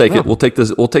 We'll take it. We'll take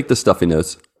this. We'll take the stuffy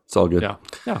nose. It's all good. Yeah.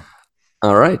 Yeah.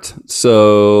 All right.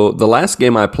 So the last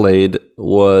game I played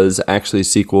was actually a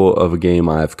sequel of a game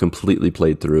I've completely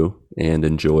played through and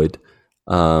enjoyed.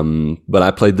 But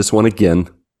I played this one again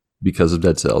because of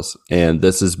Dead Cells. And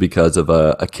this is because of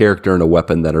a character and a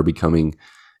weapon that are becoming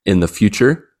in the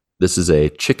future. This is a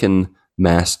chicken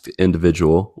masked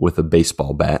individual with a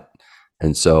baseball bat.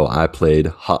 And so I played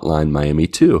Hotline Miami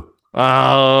 2.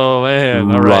 Oh, man.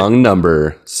 Wrong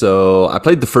number. So I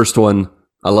played the first one.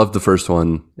 I loved the first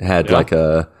one. It had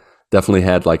definitely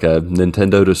had like a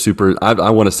Nintendo to Super. I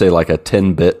want to say like a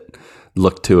 10-bit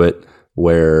look to it,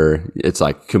 where it's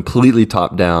like completely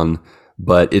top down,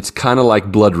 but it's kind of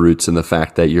like Blood Roots in the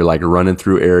fact that you're like running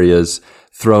through areas,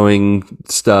 throwing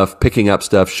stuff, picking up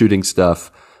stuff, shooting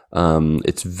stuff.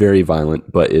 It's very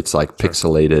violent, but it's like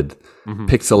pixelated,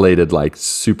 like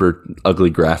super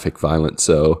ugly graphic violence.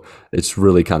 So it's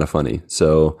really kind of funny.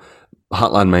 So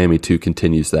Hotline Miami 2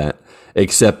 continues that.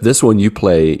 Except this one, you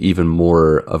play even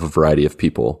more of a variety of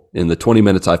people. In the 20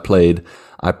 minutes I've played,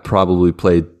 I probably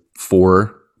played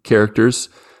 4 characters.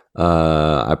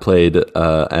 I played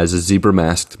as a zebra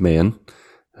masked man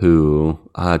who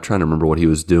I'm trying to remember what he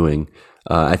was doing.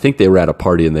 I think they were at a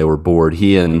party and they were bored.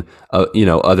 He and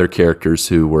other characters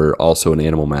who were also in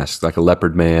animal masks, like a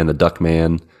leopard man, a duck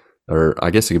man, or I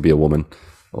guess it could be a woman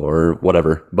or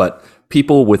whatever. But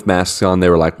people with masks on, they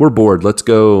were like, "We're bored. Let's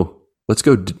go, let's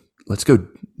do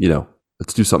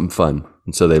something fun."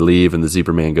 And so they leave and the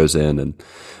zebra man goes in,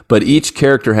 but each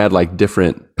character had like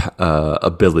different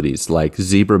abilities. Like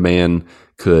zebra man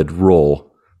could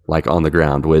roll like on the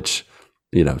ground, which,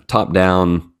 top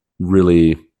down,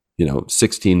 really,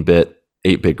 16-bit,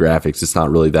 8-bit graphics. It's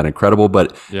not really that incredible,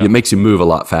 but it makes you move a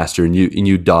lot faster, and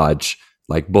you dodge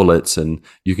like bullets, and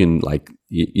you can like,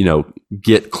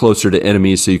 get closer to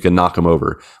enemies so you can knock them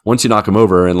over. Once you knock them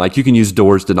over, and like you can use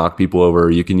doors to knock people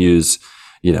over, you can use,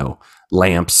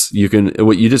 lamps. You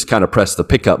just kind of press the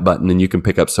pickup button and you can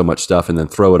pick up so much stuff and then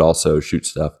throw it, also shoot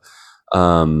stuff.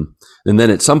 And then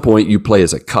at some point you play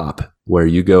as a cop, where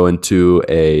you go into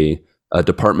a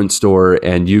department store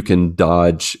and you can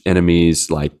dodge enemies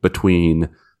like between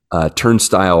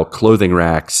turnstile clothing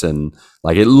racks, and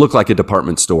like it looked like a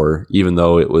department store, even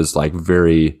though it was like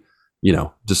very,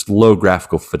 just low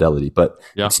graphical fidelity, but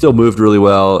it still moved really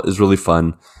well. It was really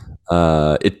fun.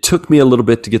 It took me a little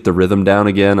bit to get the rhythm down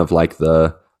again of like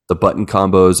the button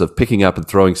combos of picking up and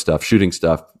throwing stuff, shooting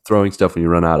stuff, throwing stuff when you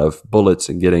run out of bullets,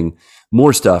 and getting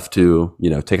more stuff to,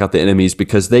 take out the enemies,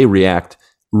 because they react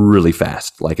really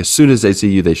fast. Like as soon as they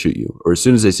see you, they shoot you, or as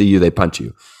soon as they see you, they punch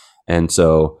you. And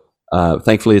so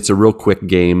thankfully it's a real quick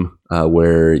game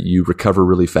where you recover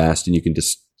really fast and you can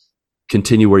just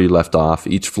continue where you left off.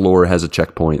 Each floor has a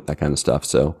checkpoint, that kind of stuff.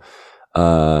 So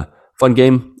fun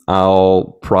game.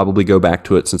 I'll probably go back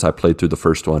to it since I played through the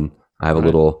first one. I have a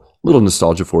little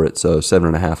nostalgia for it. So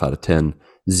 7.5 out of 10.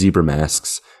 Zebra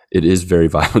masks. It is very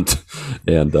violent,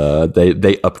 and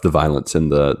they upped the violence in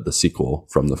the sequel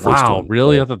from the first one. Wow,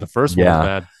 really? I thought the first one was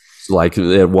bad. Like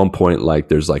at one point, like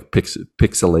there's like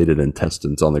pixelated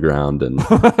intestines on the ground and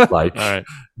like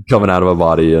coming out of a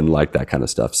body and like that kind of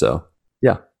stuff. So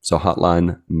yeah, so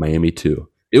Hotline Miami 2.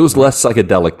 It was less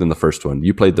psychedelic than the first one.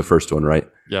 You played the first one, right?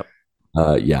 Yep.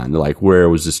 And like where it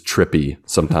was just trippy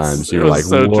sometimes. You're like,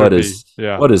 so what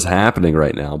trippy. what is happening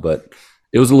right now? But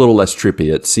it was a little less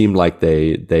trippy. It seemed like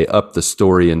they upped the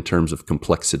story in terms of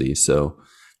complexity. So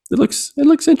it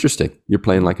looks interesting. You're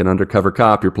playing like an undercover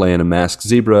cop. You're playing a masked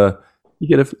zebra.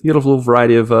 You get a little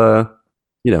variety of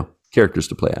characters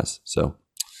to play as. So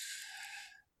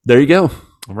there you go.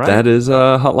 All right. That is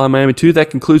Hotline Miami 2. That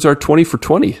concludes our 20 for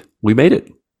 20. We made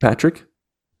it, Patrick,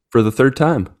 for the third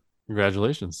time.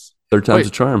 Congratulations. Third time's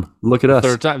a charm. Look at us.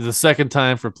 Third time. The second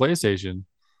time for PlayStation,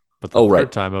 but the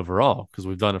third time overall because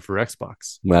we've done it for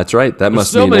Xbox. That's right. That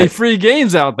must mean so many free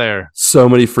games out there. So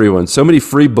many free ones. So many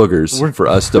free boogers for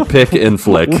us to pick and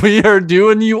flick. We are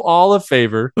doing you all a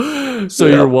favor. So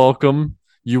you're welcome.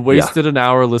 You wasted an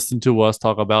hour listening to us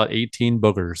talk about 18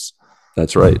 boogers.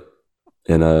 That's right.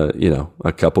 And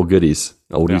a couple goodies,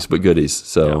 oldies but goodies.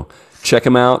 So check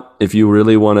them out if you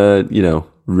really want to,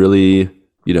 really,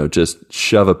 just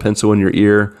shove a pencil in your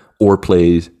ear or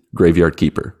play Graveyard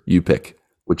Keeper. You pick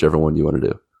whichever one you want to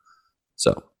do.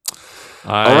 So,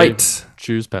 all right,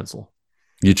 choose pencil.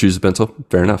 You choose a pencil.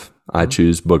 Fair enough. I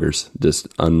choose boogers. Just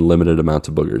unlimited amounts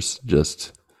of boogers.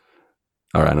 Just.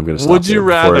 All right, I'm going to stop. Would you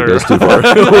rather? It goes too far.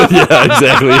 Yeah,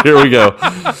 exactly. Here we go.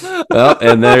 Well,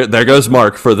 and there goes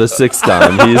Mark for the 6th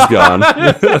time. He's gone.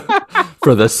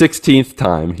 For the 16th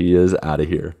time, he is out of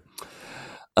here.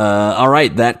 All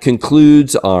right, that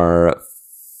concludes our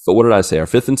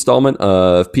 5th installment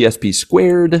of PSP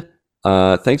Squared.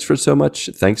 Thanks for so much.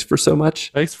 Thanks for so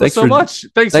much, guys.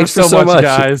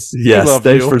 Yes,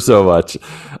 thanks for so much.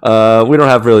 We don't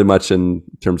have really much in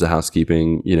terms of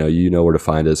housekeeping. You know where to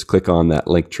find us. Click on that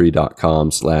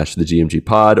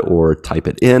linktree.com/thegmgpod or type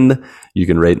it in. You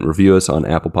can rate and review us on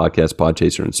Apple Podcasts,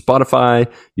 Podchaser, and Spotify.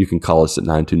 You can call us at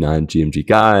 929-GMG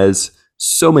Guys.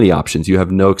 So many options. You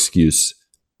have no excuse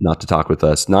not to talk with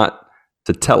us, not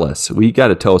to tell us. We got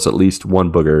to tell us at least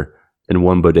one booger in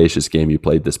one bodacious game you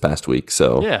played this past week.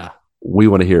 So we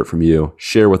want to hear it from you.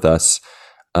 Share with us.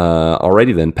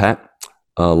 Alrighty then, Pat.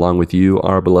 Along with you,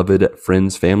 our beloved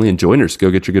friends, family, and joiners,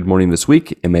 go get your good morning this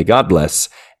week, and may God bless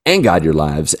and guide your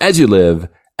lives as you live,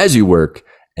 as you work,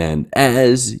 and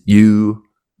as you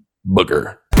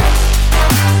booger.